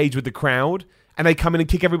engage with the crowd, and they come in and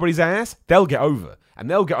kick everybody's ass, they'll get over. And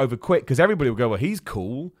they'll get over quick, because everybody will go, well, he's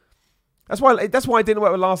cool. That's why I didn't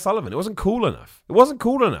work with Lars Sullivan. It wasn't cool enough.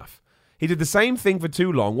 He did the same thing for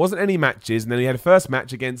too long, wasn't any matches, and then he had a first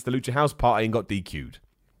match against the Lucha House Party and got DQ'd.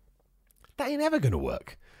 That ain't ever going to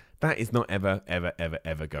work. That is not ever, ever, ever,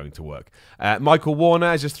 ever going to work. Michael Warner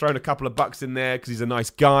has just thrown a couple of bucks in there because he's a nice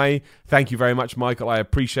guy. Thank you very much, Michael. I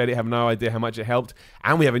appreciate it. I have no idea how much it helped.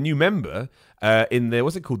 And we have a new member in there.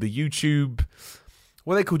 What's it called? The YouTube...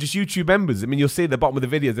 What are they called? Just YouTube members. I mean, you'll see at the bottom of the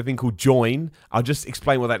video, there's a thing called Join. I'll just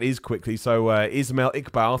explain what that is quickly. So, Ismail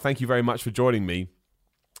Iqbal, thank you very much for joining me.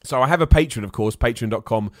 So I have a Patreon, of course,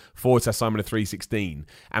 patreon.com/Simon316.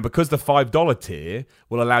 And because the $5 tier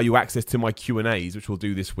will allow you access to my Q&As, which we'll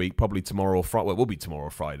do this week, probably tomorrow or Friday. Well, it will be tomorrow or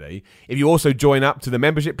Friday. If you also join up to the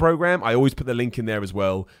membership program, I always put the link in there as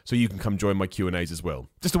well, so you can come join my Q&As as well.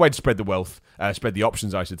 Just a way to spread the wealth, spread the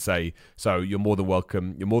options, I should say. So you're more than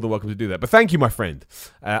welcome. You're more than welcome to do that. But thank you, my friend.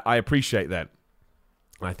 I appreciate that.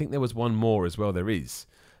 I think there was one more as well. There is.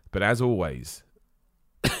 But as always...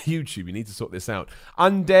 YouTube, you need to sort this out.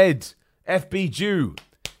 Undead FB Jew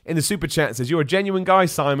in the super chat says, "You're a genuine guy,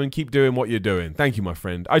 Simon. Keep doing what you're doing." Thank you, my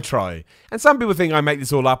friend. I try. And some people think I make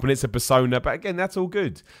this all up and it's a persona, but again, that's all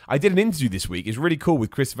good. I did an interview this week. It's really cool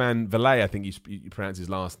with Chris Van Vliet, I think you pronounce his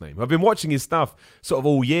last name. I've been watching his stuff sort of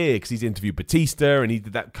all year because he's interviewed Batista and he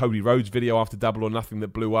did that Cody Rhodes video after Double or Nothing that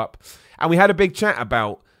blew up. And we had a big chat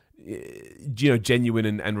about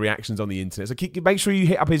genuine and reactions on the internet. So make sure you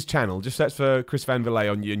hit up his channel. Just search for Chris Van Vliet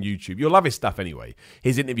on YouTube. You'll love his stuff anyway.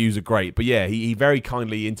 His interviews are great. But yeah, he very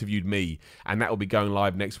kindly interviewed me, and that will be going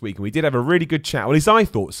live next week. And we did have a really good chat. Well, at least I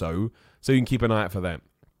thought so. So you can keep an eye out for that.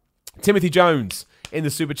 Timothy Jones in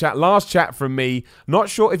the super chat. Last chat from me. Not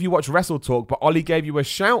sure if you watch Wrestle Talk, but Ollie gave you a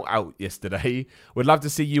shout out yesterday. Would love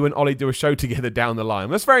to see you and Ollie do a show together down the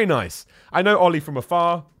line. That's very nice. I know Ollie from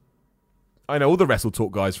afar. I know all the Wrestle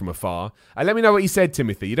Talk guys from afar. Let me know what he said,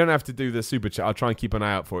 Timothy. You don't have to do the super chat. I'll try and keep an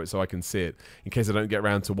eye out for it so I can see it in case I don't get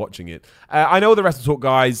around to watching it. I know all the Wrestle Talk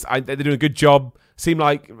guys. They're doing a good job. Seem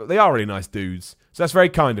like they are really nice dudes. So that's very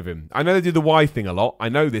kind of him. I know they do the Y thing a lot. I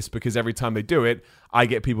know this because every time they do it, I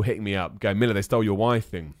get people hitting me up going, "Miller, they stole your Y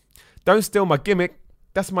thing." Don't steal my gimmick.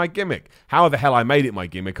 That's my gimmick. How the hell I made it my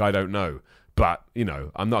gimmick, I don't know. But,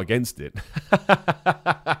 I'm not against it.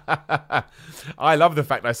 I love the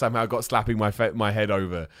fact I somehow got slapping my head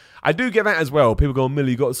over. I do get that as well. People go,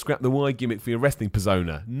 "Millie, you got to scrap the Y gimmick for your wrestling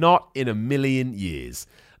persona." Not in a million years.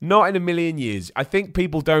 Not in a million years. I think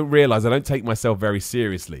people don't realise I don't take myself very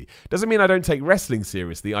seriously. Doesn't mean I don't take wrestling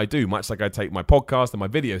seriously. I do, much like I take my podcast and my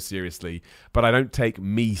videos seriously. But I don't take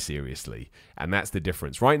me seriously. And that's the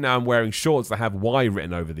difference. Right now I'm wearing shorts that have Y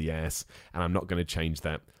written over the ass. And I'm not going to change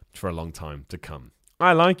that for a long time to come.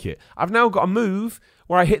 I like it. I've now got a move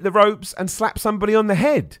where I hit the ropes and slap somebody on the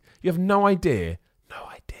head. You have no idea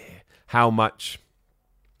how much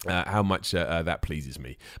that pleases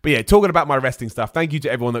me. But yeah, talking about my wrestling stuff, thank you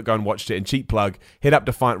to everyone that go and watched it. And cheap plug, hit up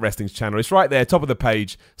Defiant Wrestling's channel. It's right there, top of the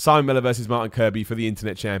page. Simon Miller versus Martin Kirby for the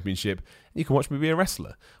Internet Championship. And you can watch me be a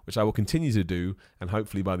wrestler, which I will continue to do. And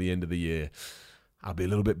hopefully by the end of the year, I'll be a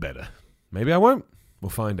little bit better. Maybe I won't. We'll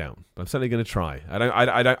find out. But I'm certainly going to try.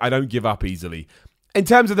 I don't give up easily. In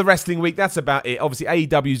terms of the wrestling week, that's about it. Obviously,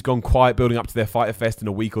 AEW's gone quiet, building up to their Fyter Fest in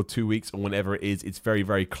a week or 2 weeks, or whenever it is. It's very,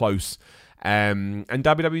 very close. And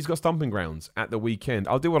WWE's got Stomping Grounds at the weekend.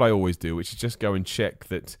 I'll do what I always do, which is just go and check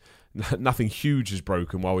that nothing huge has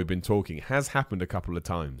broken while we've been talking. It has happened a couple of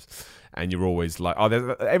times. And you're always like,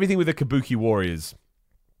 everything with the Kabuki Warriors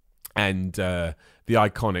and the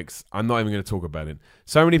Iconics, I'm not even going to talk about it.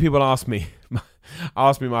 So many people ask me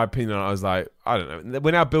my opinion, and I was like, I don't know.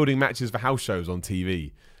 We're now building matches for house shows on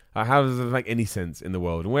TV. How does it make any sense in the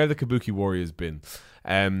world? And where have the Kabuki Warriors been?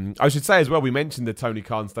 I should say as well, we mentioned the Tony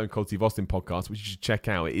Khan Stone Cold Steve Austin podcast, which you should check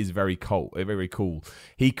out. It is very cool. Very cool.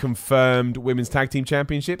 He confirmed women's tag team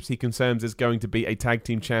championships. He confirms there's going to be a tag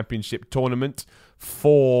team championship tournament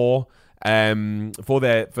for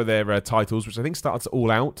their titles, which I think starts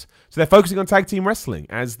All Out. So they're focusing on tag team wrestling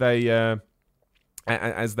as they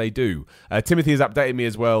do. Timothy has updated me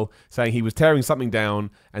as well, saying he was tearing something down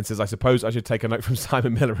and says, "I suppose I should take a note from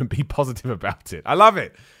Simon Miller and be positive about it." I love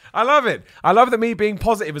it. I love that me being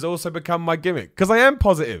positive has also become my gimmick, because I am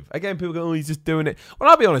positive. Again, people go, "Oh, he's just doing it." Well,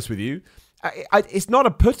 I'll be honest with you. It's not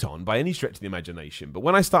a put on by any stretch of the imagination, but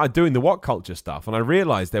when I started doing the What Culture stuff and I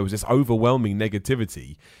realised there was this overwhelming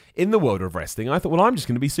negativity in the world of wrestling, I thought, well, I'm just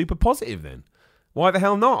going to be super positive then. Why the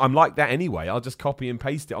hell not? I'm like that anyway. I'll just copy and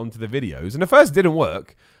paste it onto the videos. And at first it didn't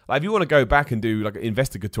work. Like, if you want to go back and do like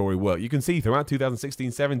investigatory work, you can see throughout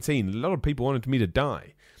 2016-17, a lot of people wanted me to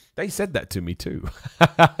die. They said that to me too.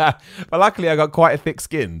 But luckily I got quite a thick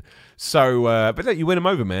skin. So, but you win them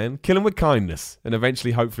over, man. Kill them with kindness. And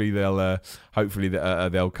eventually, hopefully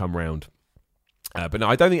they'll come round. But no,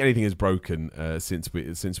 I don't think anything is broken since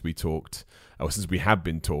we talked, or since we have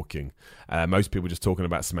been talking. Most people just talking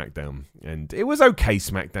about SmackDown, and it was okay.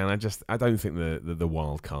 SmackDown. I don't think the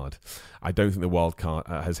wild card. I don't think the wild card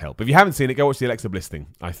has helped. If you haven't seen it, go watch the Alexa Bliss thing.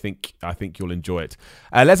 I think you'll enjoy it.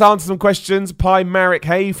 Let's answer some questions. Pi Marek,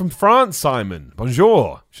 hey from France, Simon.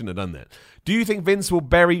 Bonjour. Shouldn't have done that. Do you think Vince will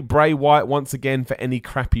bury Bray Wyatt once again for any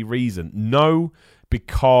crappy reason? No,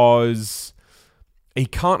 because he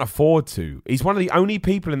can't afford to. He's one of the only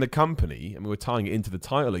people in the company, and we're tying it into the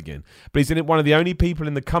title again, but he's one of the only people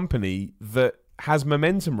in the company that has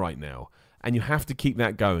momentum right now, and you have to keep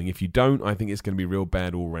that going. If you don't, I think it's going to be real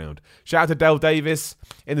bad all round. Shout out to Dale Davis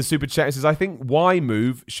in the super chat. He says, I think Y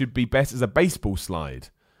move should be best as a baseball slide.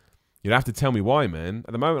 You'll have to tell me why, man.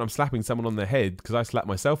 At the moment, I'm slapping someone on the head because I slapped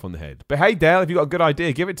myself on the head. But hey, Dale, if you've got a good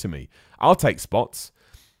idea, give it to me. I'll take spots.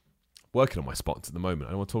 Working on my spots at the moment. I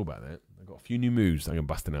don't want to talk about that. I've got a few new moves I'm going to be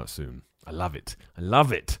busting out soon. I love it.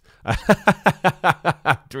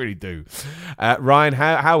 I really do. Ryan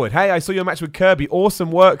Howard. Hey, I saw your match with Kirby.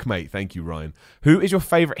 Awesome work, mate. Thank you, Ryan. Who is your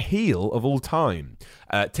favourite heel of all time?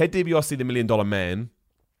 Ted DiBiase, the $1 Million Man,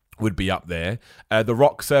 would be up there. The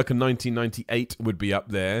Rock circa 1998 would be up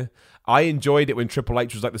there. I enjoyed it when Triple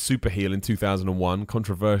H was like the super heel in 2001.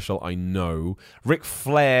 Controversial, I know. Ric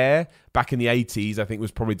Flair, back in the 80s, I think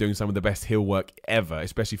was probably doing some of the best heel work ever,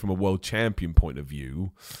 especially from a world champion point of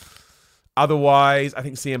view. Otherwise, I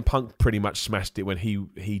think CM Punk pretty much smashed it when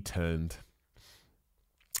he turned.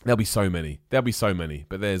 There'll be so many,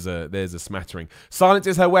 but there's a smattering. Silence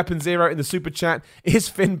is her weapon. Zero in the super chat. Is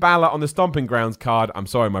Finn Balor on the Stomping Grounds card? I'm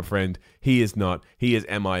sorry, my friend. He is not. He is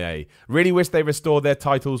MIA. Really wish they restored their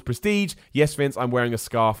titles' prestige. Yes, Vince, I'm wearing a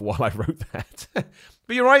scarf while I wrote that.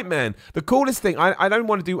 But you're right, man. The coolest thing, I don't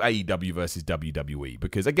want to do AEW versus WWE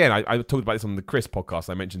because, again, I talked about this on the Chris podcast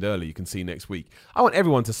I mentioned earlier. You can see next week. I want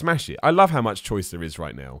everyone to smash it. I love how much choice there is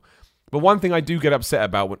right now. But one thing I do get upset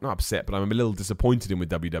about, well, not upset, but I'm a little disappointed in with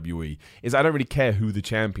WWE, is I don't really care who the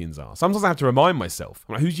champions are. Sometimes I have to remind myself,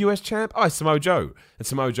 I'm like, who's US champ? Oh, it's Samoa Joe. And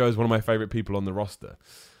Samoa Joe is one of my favourite people on the roster.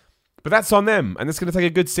 But that's on them, and it's going to take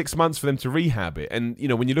a good 6 months for them to rehab it. And, you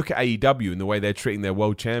know, when you look at AEW and the way they're treating their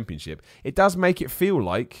world championship, it does make it feel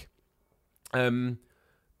like a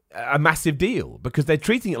massive deal, because they're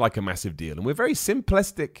treating it like a massive deal. And we're very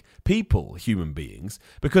simplistic people, human beings,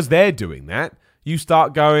 because they're doing that. You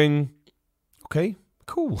start going, okay,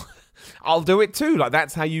 cool. I'll do it too. Like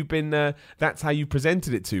that's how you've been. That's how you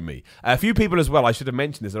presented it to me. A few people as well. I should have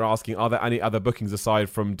mentioned this. Are asking, are there any other bookings aside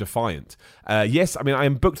from Defiant? Yes. I mean, I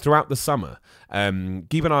am booked throughout the summer.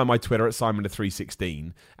 Keep an eye on my Twitter at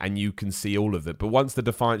Simon316, and you can see all of it. But once the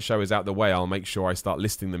Defiant show is out the way, I'll make sure I start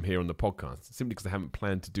listing them here on the podcast. Simply because I haven't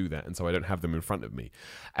planned to do that, and so I don't have them in front of me.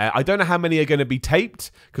 I don't know how many are going to be taped,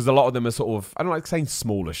 because a lot of them are sort of, I don't like saying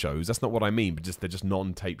smaller shows. That's not what I mean, but they're just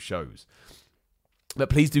non-taped shows. But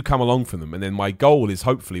please do come along for them. And then my goal is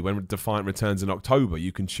hopefully when Defiant returns in October,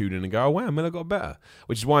 you can tune in and go, oh, wow, Miller got better.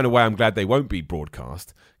 Which is why, in a way, I'm glad they won't be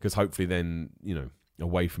broadcast, because hopefully then, you know,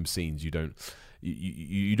 away from scenes, you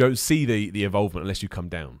don't see the involvement unless you come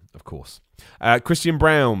down, of course. Christian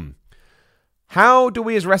Brown. How do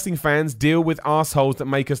we as wrestling fans deal with arseholes that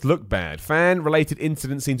make us look bad? Fan-related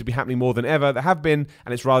incidents seem to be happening more than ever. There have been,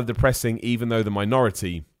 and it's rather depressing, even though the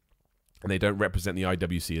minority, and they don't represent the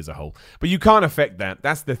IWC as a whole. But you can't affect that.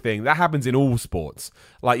 That's the thing. That happens in all sports.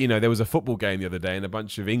 Like, you know, there was a football game the other day and a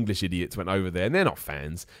bunch of English idiots went over there, and they're not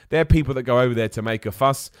fans. They're people that go over there to make a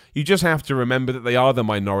fuss. You just have to remember that they are the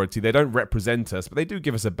minority. They don't represent us, but they do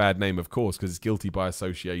give us a bad name, of course, because it's guilty by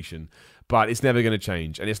association. But it's never going to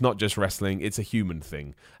change. And it's not just wrestling. It's a human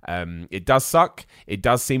thing. It does suck. It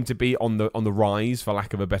does seem to be on the rise, for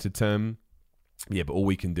lack of a better term. Yeah, but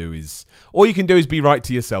all you can do is be right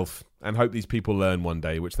to yourself and hope these people learn one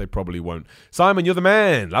day, which they probably won't. Simon, you're the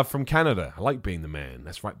man. Love from Canada. I like being the man.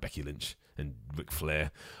 That's right, Becky Lynch and Ric Flair.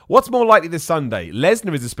 What's more likely this Sunday?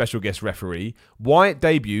 Lesnar is a special guest referee, Wyatt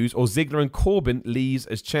debuts, or Ziggler and Corbin leaves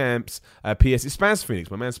as champs? P.S. It's Spaz Phoenix,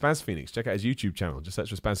 my man Spaz Phoenix. Check out his YouTube channel. Just search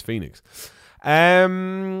for Spaz Phoenix.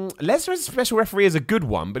 Lesnar as a special referee is a good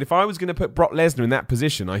one, but if I was going to put Brock Lesnar in that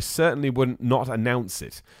position, I certainly wouldn't not announce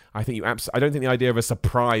it. I think I don't think the idea of a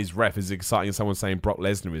surprise ref is as exciting as someone saying Brock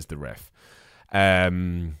Lesnar is the ref.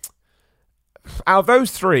 Out of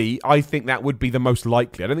those three, I think that would be the most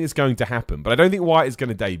likely. I don't think it's going to happen, but I don't think Wyatt is going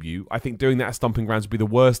to debut. I think doing that at Stomping Grounds would be the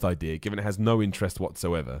worst idea, given it has no interest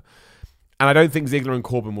whatsoever. And I don't think Ziggler and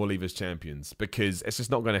Corbin will leave as champions, because it's just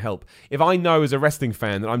not going to help. If I know as a wrestling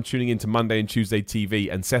fan that I'm tuning into Monday and Tuesday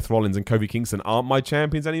TV and Seth Rollins and Kofi Kingston aren't my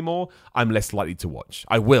champions anymore, I'm less likely to watch.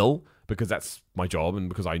 I will, because that's my job and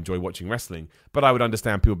because I enjoy watching wrestling. But I would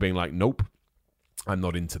understand people being like, nope, I'm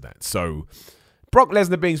not into that. So Brock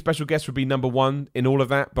Lesnar being special guest would be number one in all of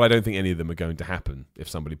that, but I don't think any of them are going to happen if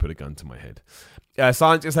somebody put a gun to my head.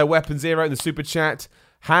 Silence is her weapon zero in the super chat.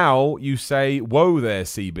 How you say, whoa there,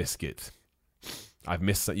 Seabiscuit. I've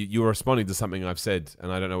missed that. You were responding to something I've said,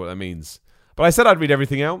 and I don't know what that means. But I said I'd read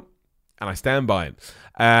everything out, and I stand by it.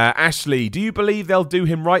 Ashley, do you believe they'll do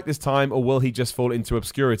him right this time, or will he just fall into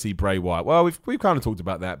obscurity, Bray Wyatt? Well, we've kind of talked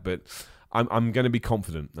about that, but I'm going to be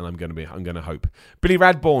confident, and I'm going to hope. Billy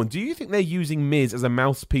Radbourne, do you think they're using Miz as a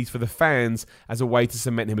mouthpiece for the fans as a way to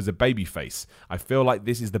cement him as a babyface? I feel like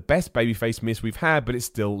this is the best babyface Miz we've had, but it's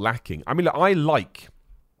still lacking. I mean, look, I like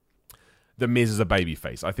the Miz as a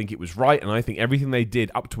babyface. I think it was right, and I think everything they did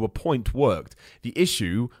up to a point worked. The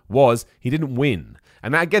issue was he didn't win.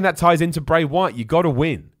 And that, again, that ties into Bray Wyatt. You got to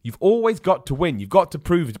win. You've always got to win. You've got to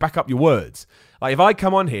prove to back up your words. Like if I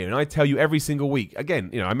come on here and I tell you every single week, again,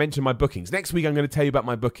 I mentioned my bookings. Next week I'm going to tell you about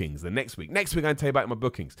my bookings. The next week I'm going to tell you about my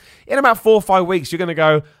bookings. In about 4 or 5 weeks, you're going to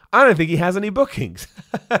go, I don't think he has any bookings.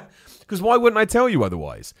 Because why wouldn't I tell you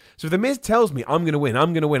otherwise? So if The Miz tells me I'm going to win, I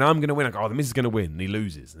go, oh, The Miz is going to win, and he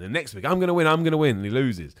loses. And then next week, I'm going to win, and he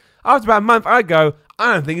loses. After about a month, I go,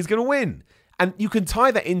 I don't think he's going to win. And you can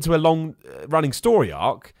tie that into a long-running story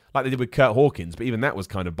arc, like they did with Kurt Hawkins, but even that was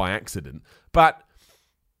kind of by accident. But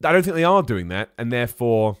I don't think they are doing that, and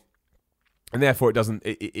therefore it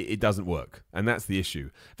doesn't work. And that's the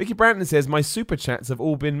issue. Vicky Branton says, my super chats have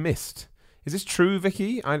all been missed. Is this true,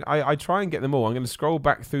 Vicky? I try and get them all. I'm going to scroll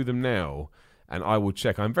back through them now, and I will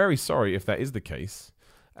check. I'm very sorry if that is the case.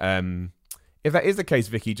 If that is the case,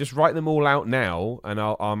 Vicky, just write them all out now, and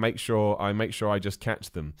I'll make sure I just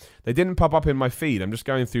catch them. They didn't pop up in my feed. I'm just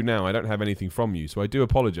going through now. I don't have anything from you, so I do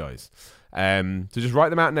apologise. So just write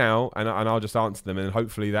them out now, and I'll just answer them, and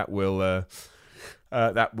hopefully that will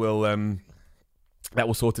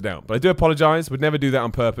sort it out. But I do apologise. Would never do that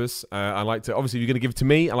on purpose. I like to, obviously, if you're going to give it to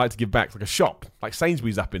me, I like to give back, like a shop, like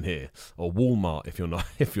Sainsbury's up in here, or Walmart if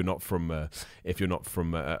you're not from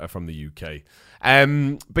the UK.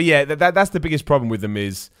 But yeah, that's the biggest problem with them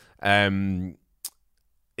is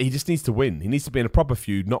he just needs to win. He needs to be in a proper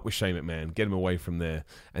feud, not with Shane McMahon. Get him away from there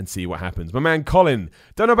and see what happens. My man Colin,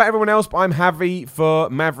 don't know about everyone else, but I'm happy for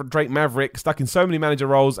Drake Maverick, stuck in so many manager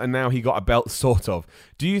roles, and now he got a belt, sort of.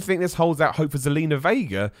 Do you think this holds out hope for Zelina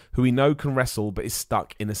Vega, who we know can wrestle, but is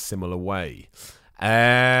stuck in a similar way?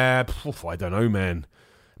 I don't know, man.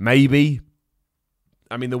 Maybe.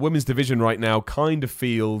 I mean, the women's division right now kind of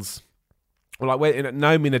feels... Well, like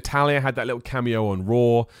Naomi Natalia had that little cameo on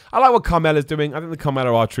Raw. I like what Carmella's doing. I think the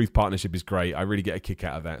Carmella R-Truth partnership is great. I really get a kick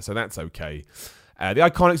out of that, so that's okay. The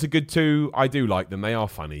Iconics are good too. I do like them. They are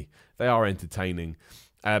funny. They are entertaining.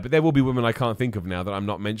 But there will be women I can't think of now that I'm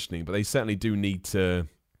not mentioning, but they certainly do need to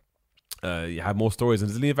have more stories,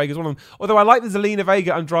 and Zelina Vega is one of them. Although I like the Zelina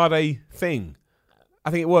Vega Andrade thing.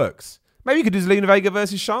 I think it works. Maybe you could do Zelina Vega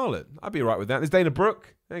versus Charlotte. I'd be all right with that. There's Dana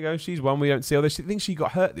Brooke. There you go. She's one we don't see. Although I think she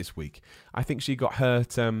got hurt this week. I think she got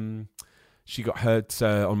hurt. She got hurt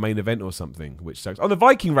on main event or something, which sucks. Oh, the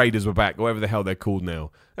Viking Raiders were back, or whatever the hell they're called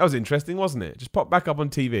now. That was interesting, wasn't it? Just popped back up on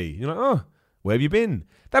TV. You're like, oh, where have you been?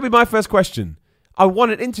 That'd be my first question. I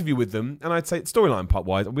want an interview with them, and I'd say storyline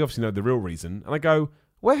part-wise, and we obviously know the real reason, and I go,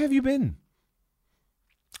 where have you been?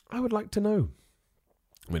 I would like to know.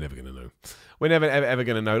 We're never going to know. We're never, ever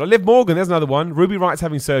going to know. Like Liv Morgan, there's another one. Ruby Riot's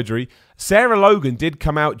having surgery. Sarah Logan did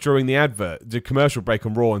come out during the commercial break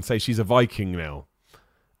on Raw and say she's a Viking now.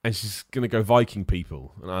 And she's going to go Viking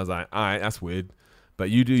people. And I was like, all right, that's weird.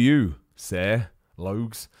 But you do you, Sarah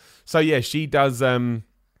Logs. So yeah, she does have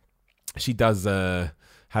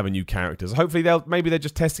a new character. So hopefully maybe they're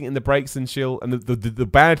just testing it in the breaks, and the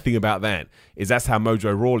bad thing about that is that's how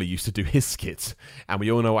Mojo Rawley used to do his skits. And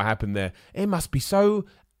we all know what happened there. It must be so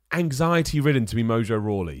anxiety-ridden to be Mojo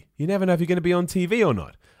Rawley. You never know if you're going to be on TV or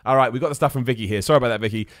not. All right, we got the stuff from Vicky here. Sorry about that,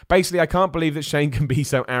 Vicky. Basically, I can't believe that Shane can be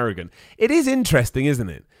so arrogant. It is interesting, isn't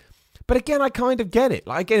it? But again, I kind of get it.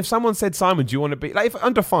 Like, again, if someone said, Simon, do you want to be... Like, if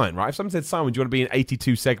I'm Defiant, right? If someone said, Simon, do you want to be in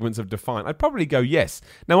 82 segments of Defiant? I'd probably go yes.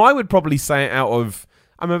 Now, I would probably say it out of...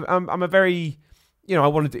 I'm a very... You know, I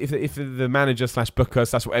wanted to... If the manager / booker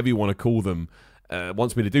 / whatever you want to call them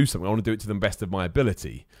wants me to do something, I want to do it to the best of my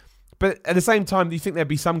ability. But at the same time, do you think there'd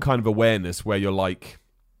be some kind of awareness where you're like...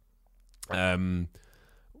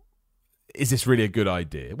 is this really a good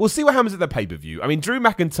idea? We'll see what happens at the pay-per-view. I mean, Drew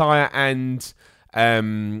McIntyre and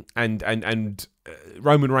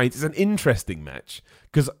Roman Reigns is an interesting match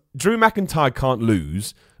because Drew McIntyre can't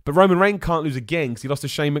lose, but Roman Reigns can't lose again because he lost to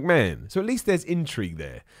Shane McMahon. So at least there's intrigue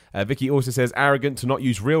there. Vicky also says, arrogant to not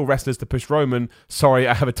use real wrestlers to push Roman. Sorry,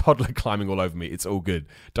 I have a toddler climbing all over me. It's all good.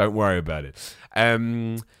 Don't worry about it.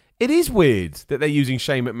 It is weird that they're using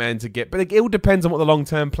Shane McMahon to get... But it all depends on what the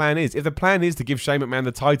long-term plan is. If the plan is to give Shane McMahon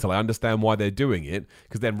the title, I understand why they're doing it,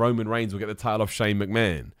 because then Roman Reigns will get the title off Shane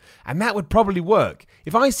McMahon. And that would probably work.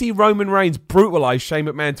 If I see Roman Reigns brutalize Shane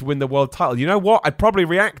McMahon to win the world title, you know what? I'd probably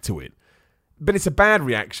react to it. But it's a bad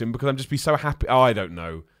reaction because I'm just be so happy. Oh, I don't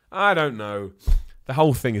know. The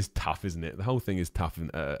whole thing is tough, isn't it? The whole thing is tough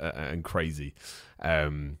and crazy.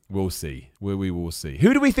 We'll see. We will see.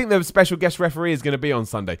 Who do we think the special guest referee is going to be on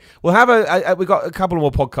Sunday? We'll have we've got a couple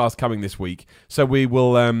more podcasts coming this week, so we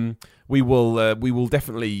will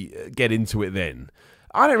definitely get into it then.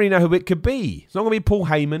 I don't really know who it could be. It's not going to be Paul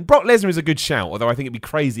Heyman. Brock Lesnar is a good shout, although I think it'd be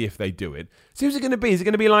crazy if they do it. So who's it going to be? Is it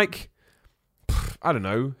going to be like, I don't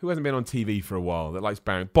know, who hasn't been on TV for a while that likes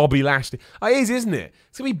Baron? Bobby Lashley. Oh, it is, isn't it?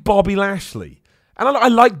 It's going to be Bobby Lashley. And I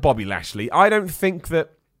like Bobby Lashley. I don't think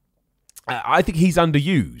that... I think he's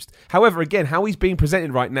underused. However, again, how he's being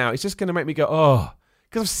presented right now, it's just going to make me go, oh...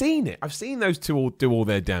 Because I've seen it. I've seen those two all do all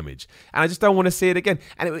their damage. And I just don't want to see it again.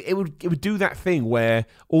 And it would do that thing where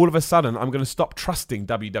all of a sudden I'm going to stop trusting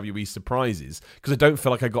WWE surprises because I don't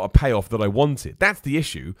feel like I got a payoff that I wanted. That's the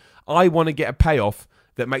issue. I want to get a payoff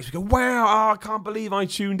that makes me go, wow, I can't believe I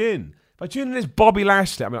tuned in. If I tuned in as Bobby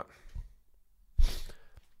Lashley, I'm like...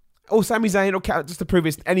 Or Sami Zayn, or just to prove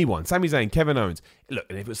it's anyone. Sami Zayn, Kevin Owens. Look,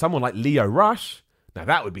 and if it was someone like Lio Rush, now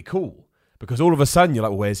that would be cool. Because all of a sudden you're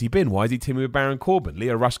like, well, where's he been? Why is he teaming with Baron Corbin?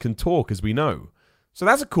 Lio Rush can talk, as we know. So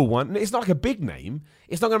that's a cool one. It's not like a big name.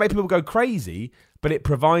 It's not going to make people go crazy, but it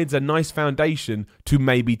provides a nice foundation to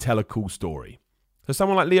maybe tell a cool story. So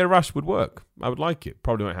someone like Lio Rush would work. I would like it.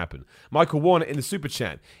 Probably won't happen. Michael Warner in the super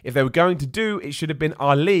chat. If they were going to do, it should have been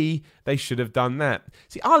Ali. They should have done that.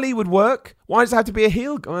 See, Ali would work. Why does it have to be a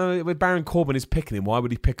heel? With Baron Corbin is picking him. Why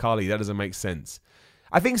would he pick Ali? That doesn't make sense.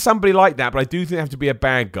 I think somebody like that, but I do think they have to be a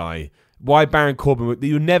bad guy. Why Baron Corbin?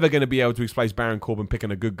 You're never going to be able to explain Baron Corbin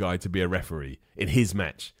picking a good guy to be a referee in his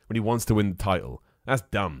match when he wants to win the title. That's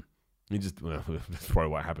dumb. That's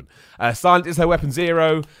probably what happened. Silent is her weapon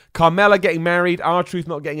zero. Carmella getting married. R-Truth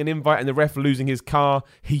not getting an invite and the ref losing his car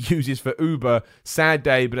he uses for Uber. Sad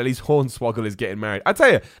day, but at least Hornswoggle is getting married. I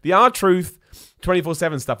tell you, the R-Truth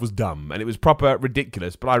 24/7 stuff was dumb and it was proper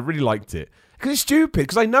ridiculous, but I really liked it. Because it's stupid.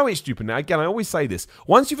 Because I know it's stupid now. Again, I always say this.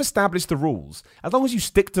 Once you've established the rules, as long as you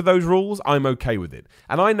stick to those rules, I'm okay with it.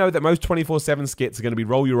 And I know that most 24/7 skits are going to be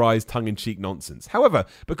roll your eyes, tongue-in-cheek nonsense. However,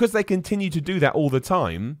 because they continue to do that all the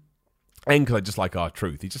time... And because I just like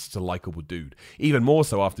R-Truth. He's just such a likeable dude. Even more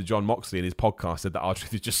so after John Moxley in his podcast said that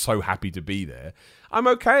R-Truth is just so happy to be there. I'm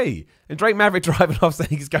okay. And Drake Maverick driving off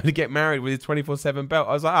saying he's going to get married with his 24/7 belt.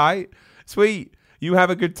 I was like, all right, sweet. You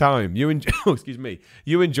have a good time. You enjoy, excuse me.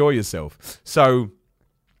 You enjoy yourself. So,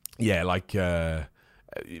 yeah, like, I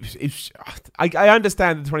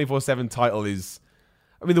understand the 24/7 title is...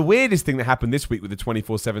 I mean, the weirdest thing that happened this week with the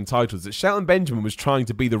 24/7 title is that Shelton Benjamin was trying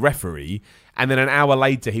to be the referee, and then an hour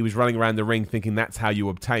later he was running around the ring thinking that's how you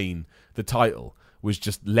obtain the title, was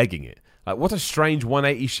just legging it. Like, what a strange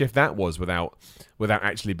 180 shift that was without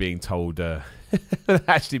actually being told what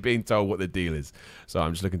the deal is. So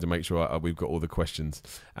I'm just looking to make sure we've got all the questions,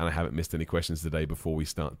 and I haven't missed any questions today before we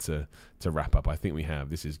start to wrap up. I think we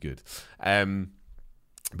have. This is good.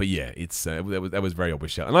 But yeah, it's that was very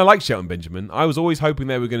obvious. And I like Shelton Benjamin. I was always hoping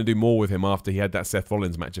they were going to do more with him after he had that Seth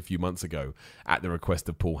Rollins match a few months ago at the request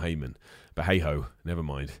of Paul Heyman. But hey-ho, never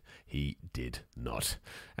mind. He did not.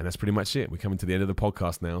 And that's pretty much it. We're coming to the end of the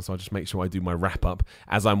podcast now, so I'll just make sure I do my wrap-up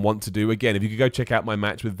as I want to do. Again, if you could go check out my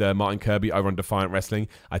match with Martin Kirby over on Defiant Wrestling,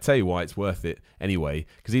 I tell you why it's worth it anyway.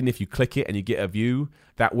 Because even if you click it and you get a view,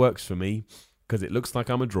 that works for me. Because it looks like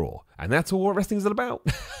I'm a draw. And that's all what wrestling is all about.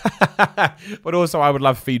 But also, I would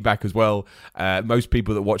love feedback as well. Most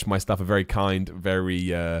people that watch my stuff are very kind,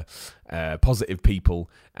 very positive people.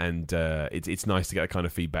 And it's nice to get that kind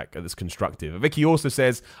of feedback that's constructive. Vicky also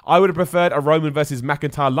says, I would have preferred a Roman versus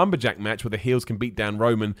McIntyre Lumberjack match where the heels can beat down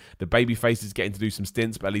Roman. The babyface is getting to do some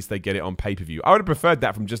stints, but at least they get it on pay-per-view. I would have preferred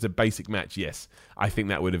that from just a basic match, yes. I think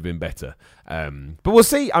that would have been better. But we'll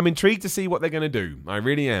see. I'm intrigued to see what they're going to do. I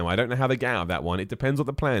really am. I don't know how they get out of that one. It depends what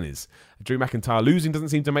the plan is. Drew McIntyre losing doesn't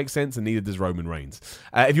seem to make sense, and neither does Roman Reigns.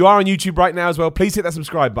 If you are on YouTube right now as well, please hit that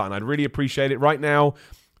subscribe button. I'd really appreciate it. Right now,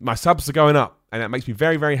 my subs are going up, and that makes me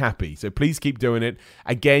very, very happy. So please keep doing it.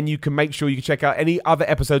 Again, you can make sure you can check out any other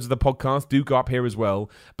episodes of the podcast. Do go up here as well,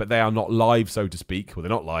 but they are not live, so to speak. Well, they're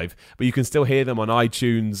not live, but you can still hear them on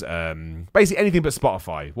iTunes, basically anything but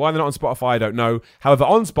Spotify. Why they're not on Spotify, I don't know. However,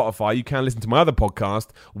 on Spotify, you can listen to my other podcast,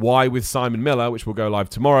 Why with Simon Miller, which will go live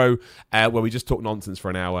tomorrow, where we just talk nonsense for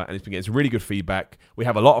an hour, and it's been getting some really good feedback. We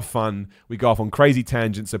have a lot of fun. We go off on crazy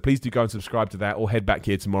tangents, so please do go and subscribe to that, or head back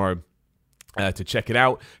here tomorrow to check it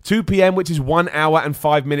out. 2 p.m., which is 1 hour and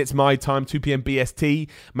 5 minutes my time, 2 p.m. BST.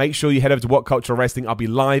 Make sure you head over to What Culture Wrestling. I'll be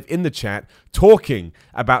live in the chat talking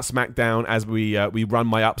about SmackDown as we run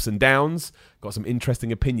my ups and downs. Got some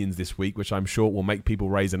interesting opinions this week, which I'm sure will make people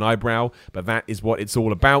raise an eyebrow, but that is what it's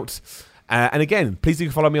all about. And again, please do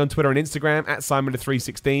follow me on Twitter and Instagram at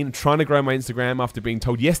Simon316. I'm trying to grow my Instagram after being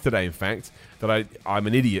told yesterday, in fact, that I'm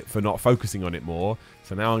an idiot for not focusing on it more.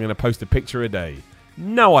 So now I'm going to post a picture a day.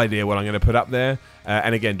 No idea what I'm going to put up there.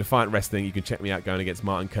 And again, Defiant Wrestling, you can check me out going against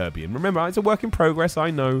Martin Kirby. And remember, it's a work in progress, I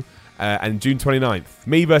know. And June 29th,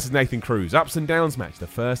 me versus Nathan Cruz. Ups and downs match. The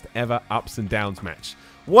first ever ups and downs match.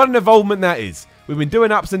 What an involvement that is. We've been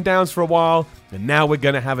doing ups and downs for a while, and now we're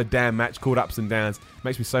going to have a damn match called Ups and Downs. It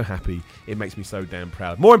makes me so happy. It makes me so damn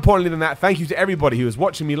proud. More importantly than that, thank you to everybody who is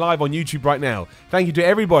watching me live on YouTube right now. Thank you to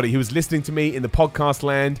everybody who is listening to me in the podcast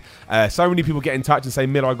land. So many people get in touch and say,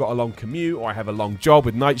 Miller, I've got a long commute, or I have a long job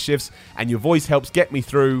with night shifts, and your voice helps get me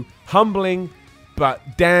through. Humbling, but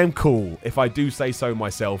damn cool, if I do say so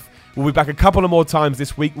myself. We'll be back a couple of more times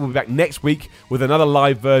this week. We'll be back next week with another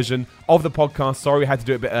live version of the podcast. Sorry we had to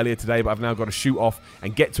do it a bit earlier today, but I've now got to shoot off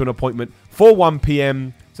and get to an appointment for 1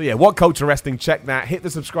 p.m. So yeah, What Culture Wrestling, check that. Hit the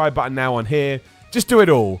subscribe button now on here. Just do it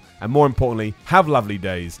all. And more importantly, have lovely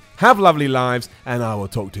days, have lovely lives, and I will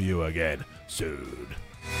talk to you again soon.